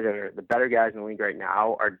these guys that are the better guys in the league right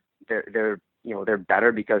now they're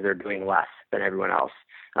better because they're doing less than everyone else.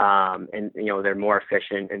 And they're more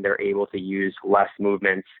efficient, and they're able to use less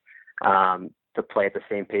movements to play at the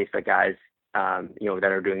same pace that guys that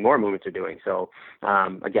are doing more movements are doing. So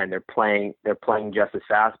again, they're playing just as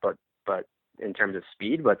fast, but in terms of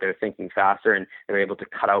speed, but they're thinking faster, and they're able to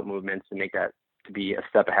cut out movements and make that to be a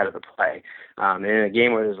step ahead of the play. And in a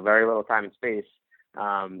game where there's very little time and space, those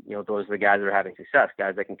are the guys that are having success,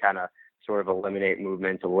 guys that can kind of sort of eliminate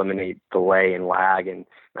movements, eliminate delay and lag, and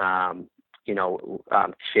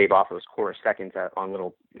shave off those core seconds on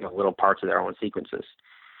little parts of their own sequences.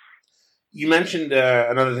 You mentioned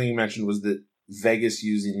another thing you mentioned was that Vegas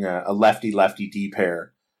using a lefty-lefty D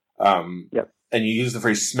pair. Yep. And you use the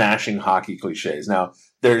phrase "smashing hockey cliches." Now,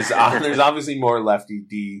 there's obviously more lefty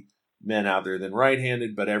D men out there than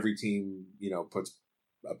right-handed, but every team puts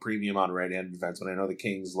a premium on right-handed defensemen. I know the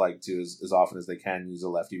Kings like to, as often as they can, use a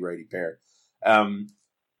lefty-righty pair.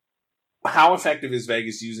 How effective is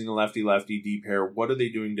Vegas using a lefty-lefty D pair? What are they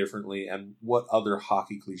doing differently, and what other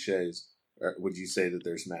hockey cliches would you say that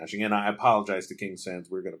they're smashing? And I apologize to Kings fans.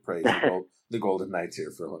 We're going to praise the Golden Knights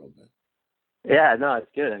here for a little bit. Yeah, no,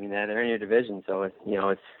 it's good. I mean, they're in your division, so it's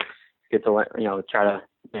good to try to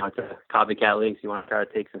it's a copycat league, so you want to try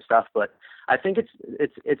to take some stuff. But I think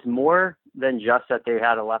it's more than just that they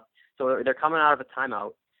had a left. So they're coming out of a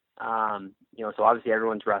timeout. So obviously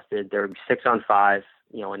everyone's rested. They're 6-on-5,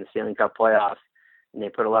 in the Stanley Cup playoffs, and they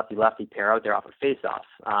put a lefty-lefty pair out there off of face-off.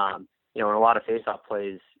 And a lot of face-off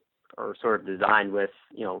plays are sort of designed with,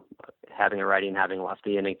 having a righty and having a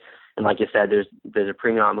lefty. And like you said, there's a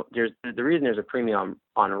premium. The reason there's a premium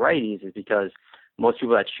on righties is because most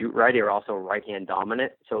people that shoot righty are also right-hand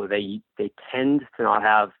dominant, so they tend to not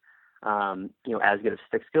have as good of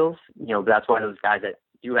stick skills. That's why those guys that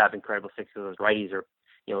do have incredible stick skills, those righties, are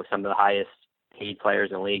some of the highest paid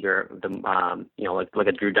players in the league, or the like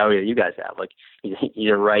a Drew Doughty that you guys have. Like he's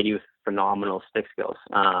a righty with phenomenal stick skills.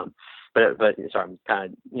 But sorry, I'm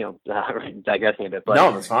kind of digressing a bit. But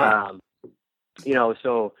no, that's fine.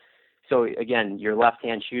 So again, your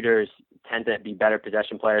left-hand shooters tend to be better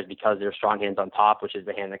possession players because they're strong hands on top, which is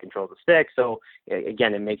the hand that controls the stick. So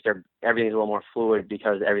again, it makes everything's a little more fluid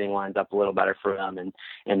because everything lines up a little better for them. And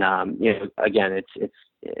again, it's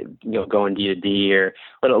going D to D or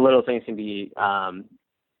little things can be.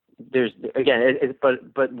 There's again,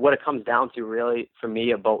 but what it comes down to really for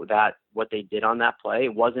me about that, what they did on that play,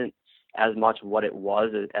 it wasn't as much what it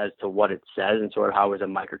was as to what it says and sort of how it was a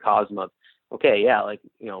microcosm of, okay, yeah, like,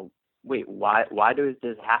 wait, why does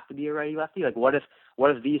this have to be a righty lefty? Like, what if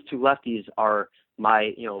these two lefties are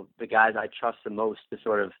my, the guys I trust the most to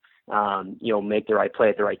sort of, make the right play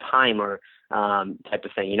at the right time or type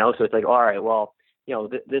of thing, So it's like, all right, well,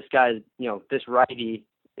 this guy's, this righty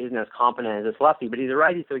isn't as competent as this lefty, but he's a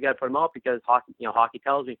righty, so we got to put him out because hockey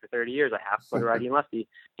tells me for 30 years I have to put a righty and lefty,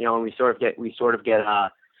 and we sort of get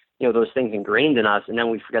those things ingrained in us, and then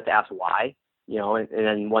we forget to ask why. And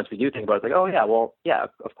then once we do think about it, it's like, oh yeah, well, yeah,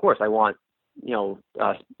 of course I want,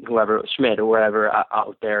 whoever, Schmidt or whatever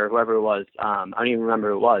out there, whoever it was, I don't even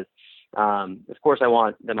remember who it was. Of course I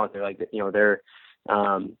want them out there, like, they're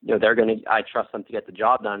going to, I trust them to get the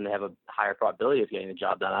job done. They have a higher probability of getting the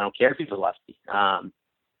job done. I don't care if he's a lefty. And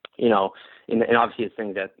obviously it's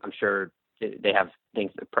things that I'm sure they have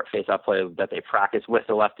things that face-off play that they practice with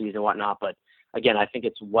the lefties and whatnot. But again, I think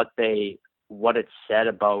it's what it said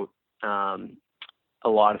about, a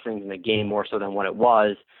lot of things in the game more so than what it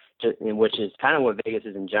was, which is kind of what Vegas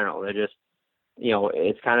is in general. They're just,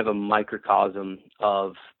 it's kind of a microcosm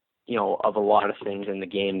of a lot of things in the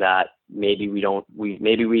game that maybe we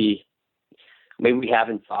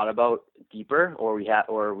haven't thought about deeper, or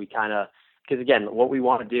we kind of, because again, what we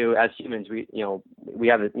want to do as humans, we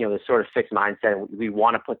have this sort of fixed mindset. We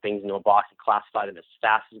want to put things into a box and classify them as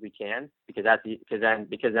fast as we can because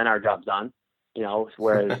then our job's done.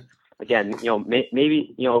 Whereas again,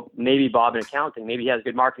 maybe Bob in accounting, maybe he has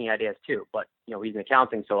good marketing ideas too, but he's in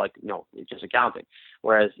accounting, so it's just accounting.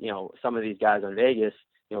 Whereas some of these guys on Vegas,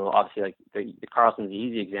 obviously like the Carlson's the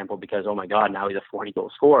easy example because oh my God, now he's a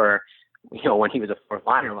 40-goal scorer. When he was a fourth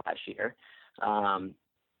liner last year,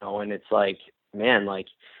 and it's like, man, like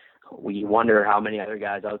we wonder how many other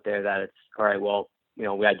guys out there that it's all right. Well,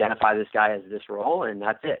 we identify this guy as this role, and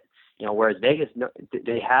that's it. Whereas Vegas,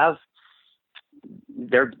 they have.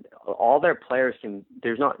 All their players can.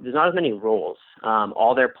 There's not as many roles.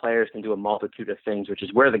 All their players can do a multitude of things, which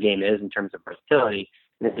is where the game is in terms of versatility.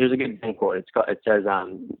 And there's a good thing quote. It says,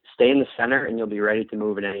 "Stay in the center, and you'll be ready to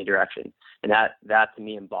move in any direction." And that to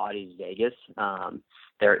me embodies Vegas.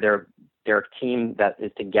 They're a team that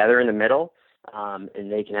is together in the middle, and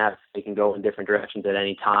they can go in different directions at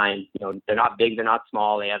any time. They're not big, they're not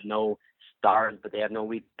small. They have no stars, but they have no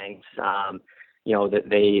weak links. That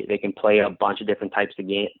they can play a bunch of different type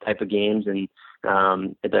of games and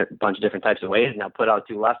a bunch of different types of ways. Now put out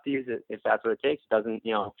two lefties if that's what it takes. It doesn't,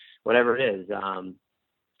 whatever it is. So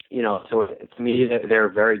to me, they're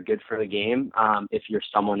very good for the game. If you're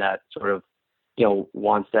someone that sort of,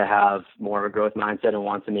 wants to have more of a growth mindset and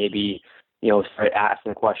wants to maybe, start asking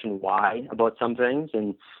the question why about some things.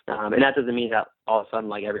 And that doesn't mean that all of a sudden,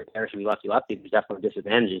 like every player should be lefty. There's definitely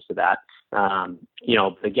disadvantages to that.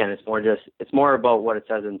 But again, it's more about what it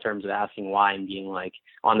says in terms of asking why and being like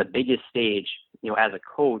on the biggest stage, as a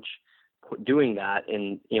coach doing that.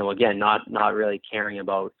 And, again, not really caring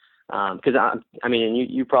about, because and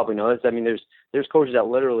you probably know this. I mean, there's coaches that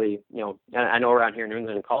literally, I know around here in New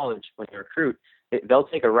England in college when they recruit, they'll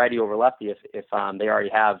take a righty over lefty if they already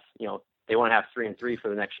have, they want to have 3 and 3 for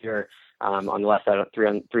the next year on the left side, three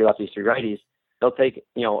lefties, 3 righties. They'll take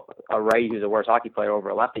a righty who's a worse hockey player over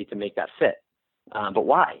a lefty to make that fit. But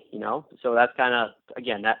why? So that's kind of,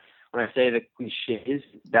 again, that when I say the cliches,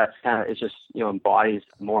 that's kind of, it's just embodies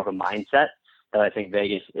more of a mindset that I think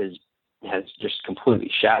Vegas has just completely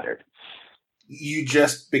shattered. You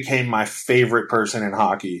just became my favorite person in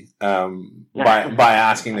hockey by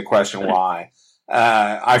asking the question why.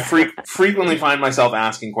 I frequently find myself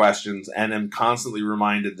asking questions and am constantly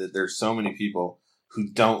reminded that there's so many people who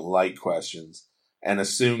don't like questions and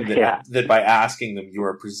assume that by asking them you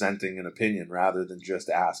are presenting an opinion rather than just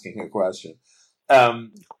asking a question.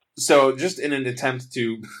 So just in an attempt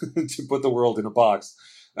to put the world in a box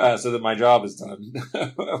so that my job is done,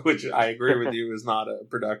 which I agree with you is not a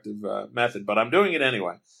productive method, but I'm doing it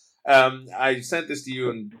anyway. I sent this to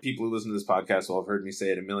you, and people who listen to this podcast will have heard me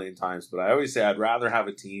say it a million times, but I always say I'd rather have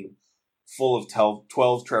a team full of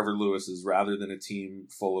 12 Trevor Lewises rather than a team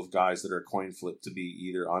full of guys that are coin flipped to be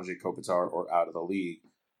either Andrei Kopitar or out of the league.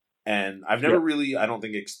 And I've never really, I don't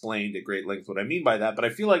think, explained at great length what I mean by that, but I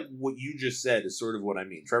feel like what you just said is sort of what I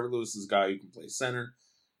mean. Trevor Lewis is a guy who can play center.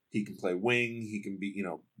 He can play wing. He can be,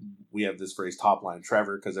 we have this phrase top line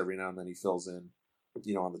Trevor because every now and then he fills in,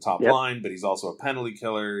 on the top line, but he's also a penalty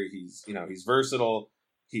killer. He's, he's versatile.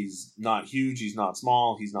 He's not huge. He's not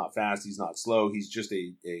small. He's not fast. He's not slow. He's just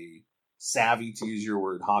a savvy, to use your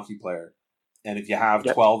word, hockey player. And if you have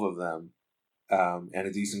 12 of them and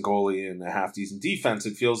a decent goalie and a half decent defense,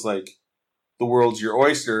 it feels like the world's your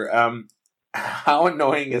oyster. How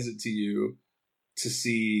annoying is it to you to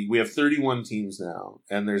see we have 31 teams now,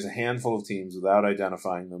 and there's a handful of teams without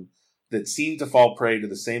identifying them that seem to fall prey to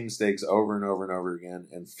the same mistakes over and over and over again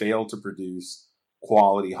and fail to produce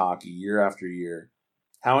quality hockey year after year?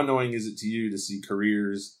 How annoying is it to you to see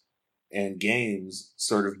careers and games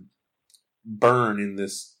sort of burn in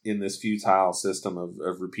this futile system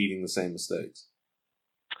of repeating the same mistakes?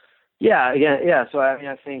 Yeah, again. So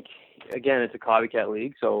I think again it's a copycat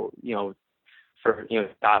league. So for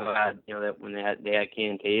Chicago had that when they had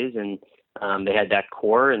Kane and Taves and they had that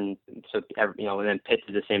core, and so and then Pitt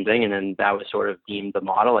did the same thing, and then that was sort of deemed the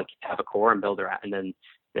model, like have a core and build around, and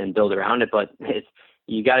then build around it. But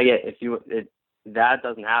you got to get that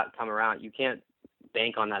doesn't come around. You can't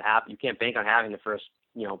bank on that happen. You can't bank on having the first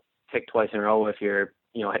pick twice in a row if you're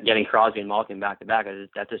getting Crosby and Malkin back to back.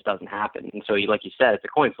 That just doesn't happen. And so like you said, it's a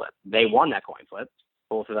coin flip. They won that coin flip,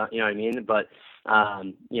 both of them. You know what I mean? But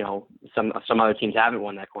some other teams haven't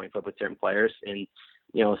won that coin flip with certain players, and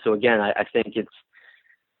so again, I think it's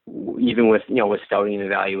even with with scouting and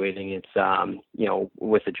evaluating, it's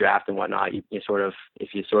with the draft and whatnot,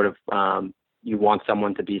 you want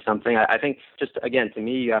someone to be something. I think just again, to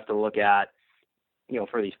me, you have to look at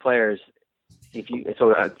for these players.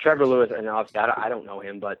 Trevor Lewis, and obviously I don't know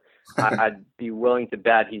him, but I'd be willing to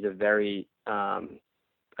bet he's a very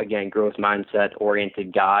again growth mindset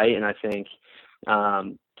oriented guy, and I think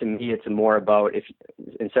to me it's more about if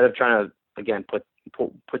instead of trying to again put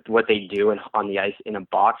what they do on the ice in a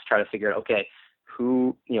box, try to figure out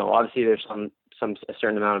who obviously there's a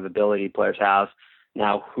certain amount of ability players have.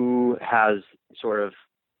 Now who has sort of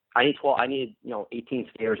I need 18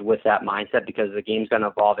 skaters with that mindset, because the game's going to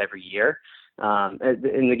evolve every year. And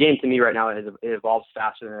the game to me right now it evolves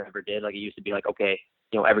faster than it ever did. Like it used to be like,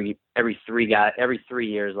 every 3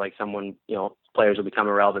 years, like someone, players will become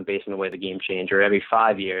irrelevant based on the way the game changed, or every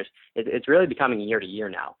 5 years. It's really becoming year to year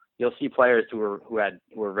now. You'll see players who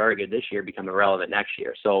were very good this year become irrelevant next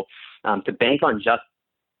year. So to bank on just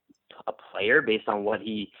a player based on what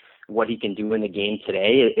he can do in the game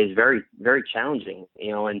today is very, very challenging,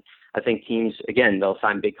 and I think teams, again, they'll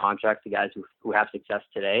sign big contracts to guys who have success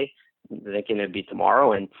today. They can be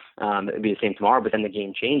tomorrow, and it'll be the same tomorrow, but then the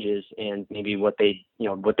game changes, and maybe what they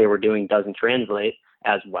were doing doesn't translate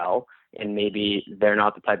as well, and maybe they're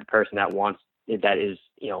not the type of person that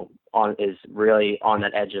is really on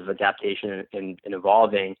that edge of adaptation and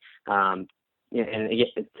evolving. To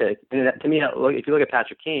me, if you look at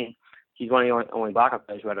Patrick Kane, he's one of the only backup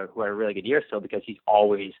players who had a really good year still, because he's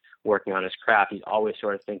always working on his craft. He's always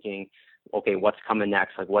sort of thinking, okay, what's coming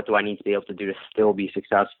next? Like, what do I need to be able to do to still be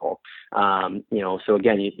successful? So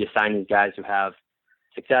again, you sign these guys who have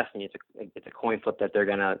success, and it's a coin flip that they're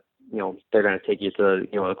gonna take you to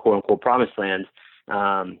the quote unquote promised land.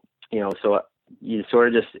 So you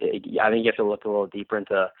sort of just, I think you have to look a little deeper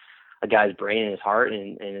into a guy's brain and his heart,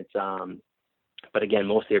 and it's but again,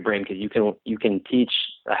 mostly your brain, because you can teach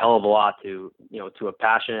a hell of a lot to a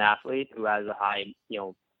passionate athlete who has a high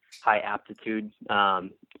aptitude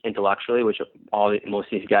intellectually, which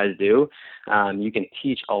most of these guys do. You can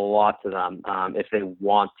teach a lot to them if they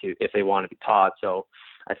want to be taught. So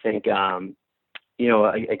I think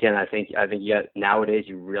again, I think nowadays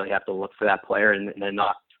you really have to look for that player, and then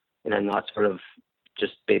not sort of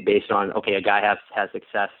just based on, okay, a guy has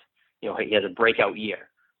success, he has a breakout year.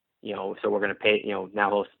 So we're going to pay,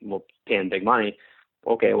 now we'll pay him big money.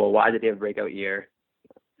 Okay, well, why did he have a breakout year?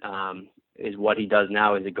 Is what he does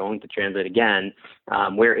now, is it going to translate again?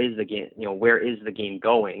 Where is the game? Where is the game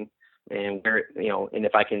going? And and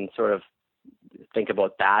if I can sort of think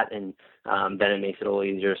about that, and then it makes it a little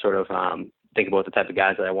easier to sort of think about the type of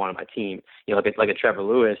guys that I want on my team. Like a Trevor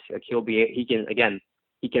Lewis, like he can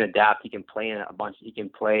adapt. He can play in a bunch. He can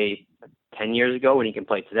play 10 years ago, and he can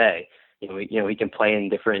play today. He can play in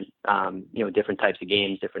different, different types of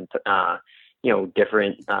games, different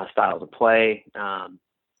styles of play.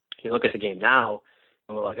 You look at the game now,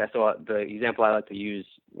 like I saw, the example I like to use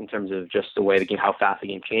in terms of just the way the game, how fast the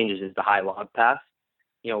game changes, is the high lob pass.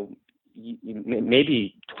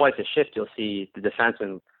 Maybe twice a shift, you'll see the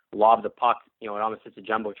defenseman lob the puck. It almost hits a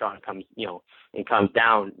jumbotron and comes, and comes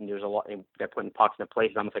down. And there's a lot. They're putting pucks in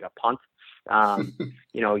place, almost like a punt.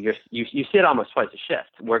 you see it almost twice a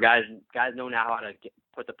shift, where guys know now how to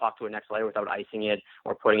put the puck to a next layer without icing it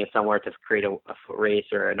or putting it somewhere to create a foot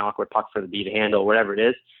race or an awkward puck for the D to handle, whatever it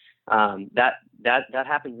is. That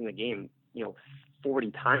happens in the game,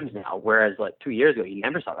 40 times now, whereas like 2 years ago, you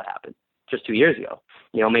never saw that happen. Just 2 years ago,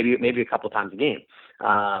 maybe a couple times a game.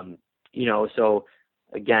 So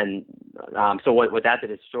again, so what that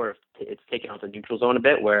did is sort of it's taken out the neutral zone a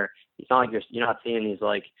bit, where it's not like you're not seeing these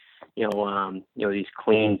like these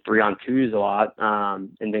clean 3-on-2s a lot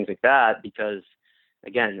and things like that, because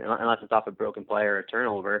again, unless it's off a broken play or a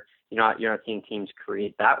turnover, you're not seeing teams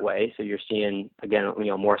create that way. So you're seeing again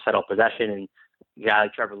more settled possession. And a guy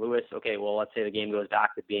like Trevor Lewis, okay, well, let's say the game goes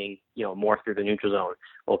back to being, more through the neutral zone.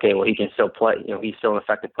 Okay, well, he can still play, he's still an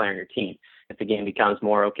effective player on your team. If the game becomes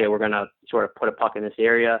more, okay, we're going to sort of put a puck in this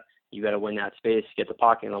area, you got to win that space, get the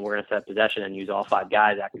puck, and then we're going to set possession and use all 5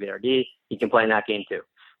 guys, activate our D, he can play in that game too.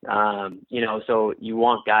 So you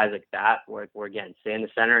want guys like that where again, stay in the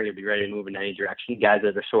center, you'll be ready to move in any direction. Guys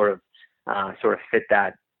that are sort of fit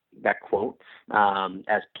that quote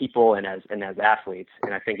as people and as athletes.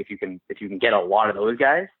 And I think if you can get a lot of those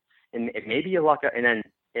guys, and maybe you luck out,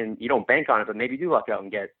 and you don't bank on it, but maybe you do luck out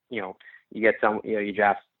and get you get some your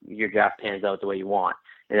draft pans out the way you want,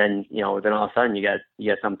 and then then all of a sudden you get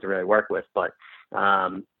something to really work with. But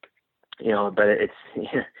but it's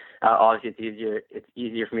obviously it's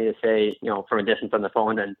easier for me to say from a distance on the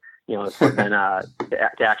phone than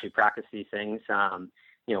to actually practice these things.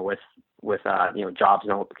 With jobs,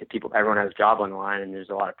 everyone has a job on the line, and there's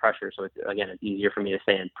a lot of pressure. So it's easier for me to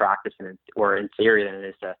say in practice or in theory than it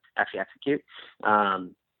is to actually execute.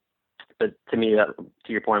 But to me, to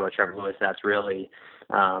your point about Trevor Lewis, that's really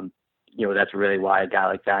why a guy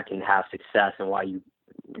like that can have success and why you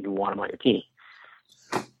want him on your team.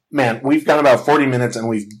 Man, we've got about 40 minutes and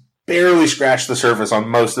we've barely scratched the surface on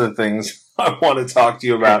most of the things I want to talk to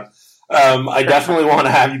you about. I definitely want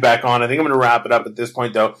to have you back on. I think I'm going to wrap it up at this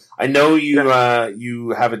point, though. I know you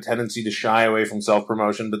have a tendency to shy away from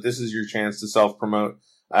self-promotion, but this is your chance to self-promote.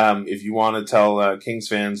 If you want to tell Kings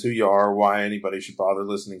fans who you are, why anybody should bother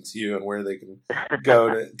listening to you, and where they can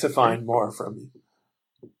go to find more from you.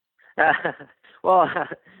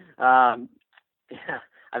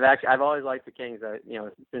 I've always liked the Kings,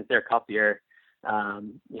 since their cup year,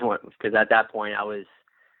 because at that point I was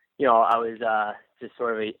just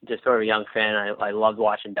sort of a young fan. I loved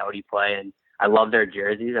watching Doughty play, and I love their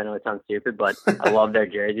jerseys. I know it sounds stupid, but I love their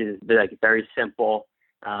jerseys. They're like very simple,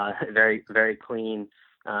 very very clean.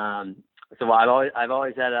 So I've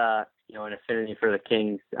always had an affinity for the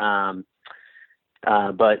Kings.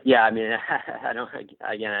 But yeah, I mean, I don't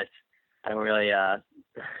really.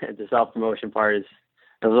 The self promotion part is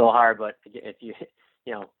a little hard, but if you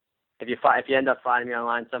end up finding me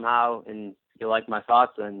online somehow and you like my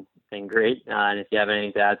thoughts, then great. And if you have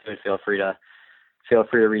anything to add to it, feel free to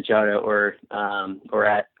reach out or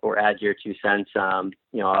add your 2 cents.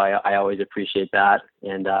 I always appreciate that.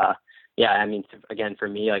 And I mean, again, for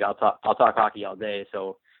me, like I'll talk hockey all day.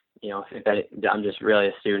 So I'm just really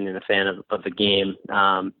a student and a fan of the game.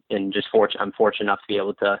 And I'm fortunate enough to be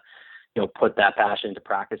able to put that passion into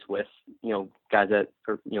practice with guys that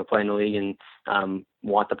are play in the league and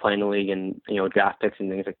want to play in the league, and draft picks and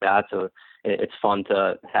things like that. So it's fun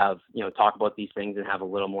to have talk about these things and have a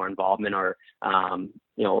little more involvement, or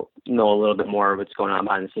know a little bit more of what's going on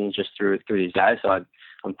behind the scenes just through these guys. So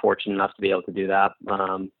I'm fortunate enough to be able to do that.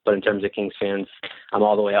 But in terms of Kings fans, I'm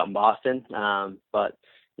all the way out in Boston. But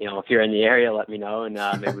if you're in the area, let me know, and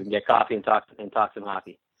maybe we can get coffee and talk some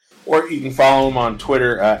hockey. Or you can follow him on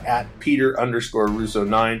Twitter at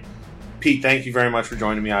Peter_Russo9. Pete, thank you very much for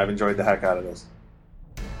joining me. I've enjoyed the heck out of this.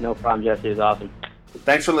 No problem, Jesse. It was awesome.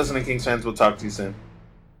 Thanks for listening, Kings fans. We'll talk to you soon.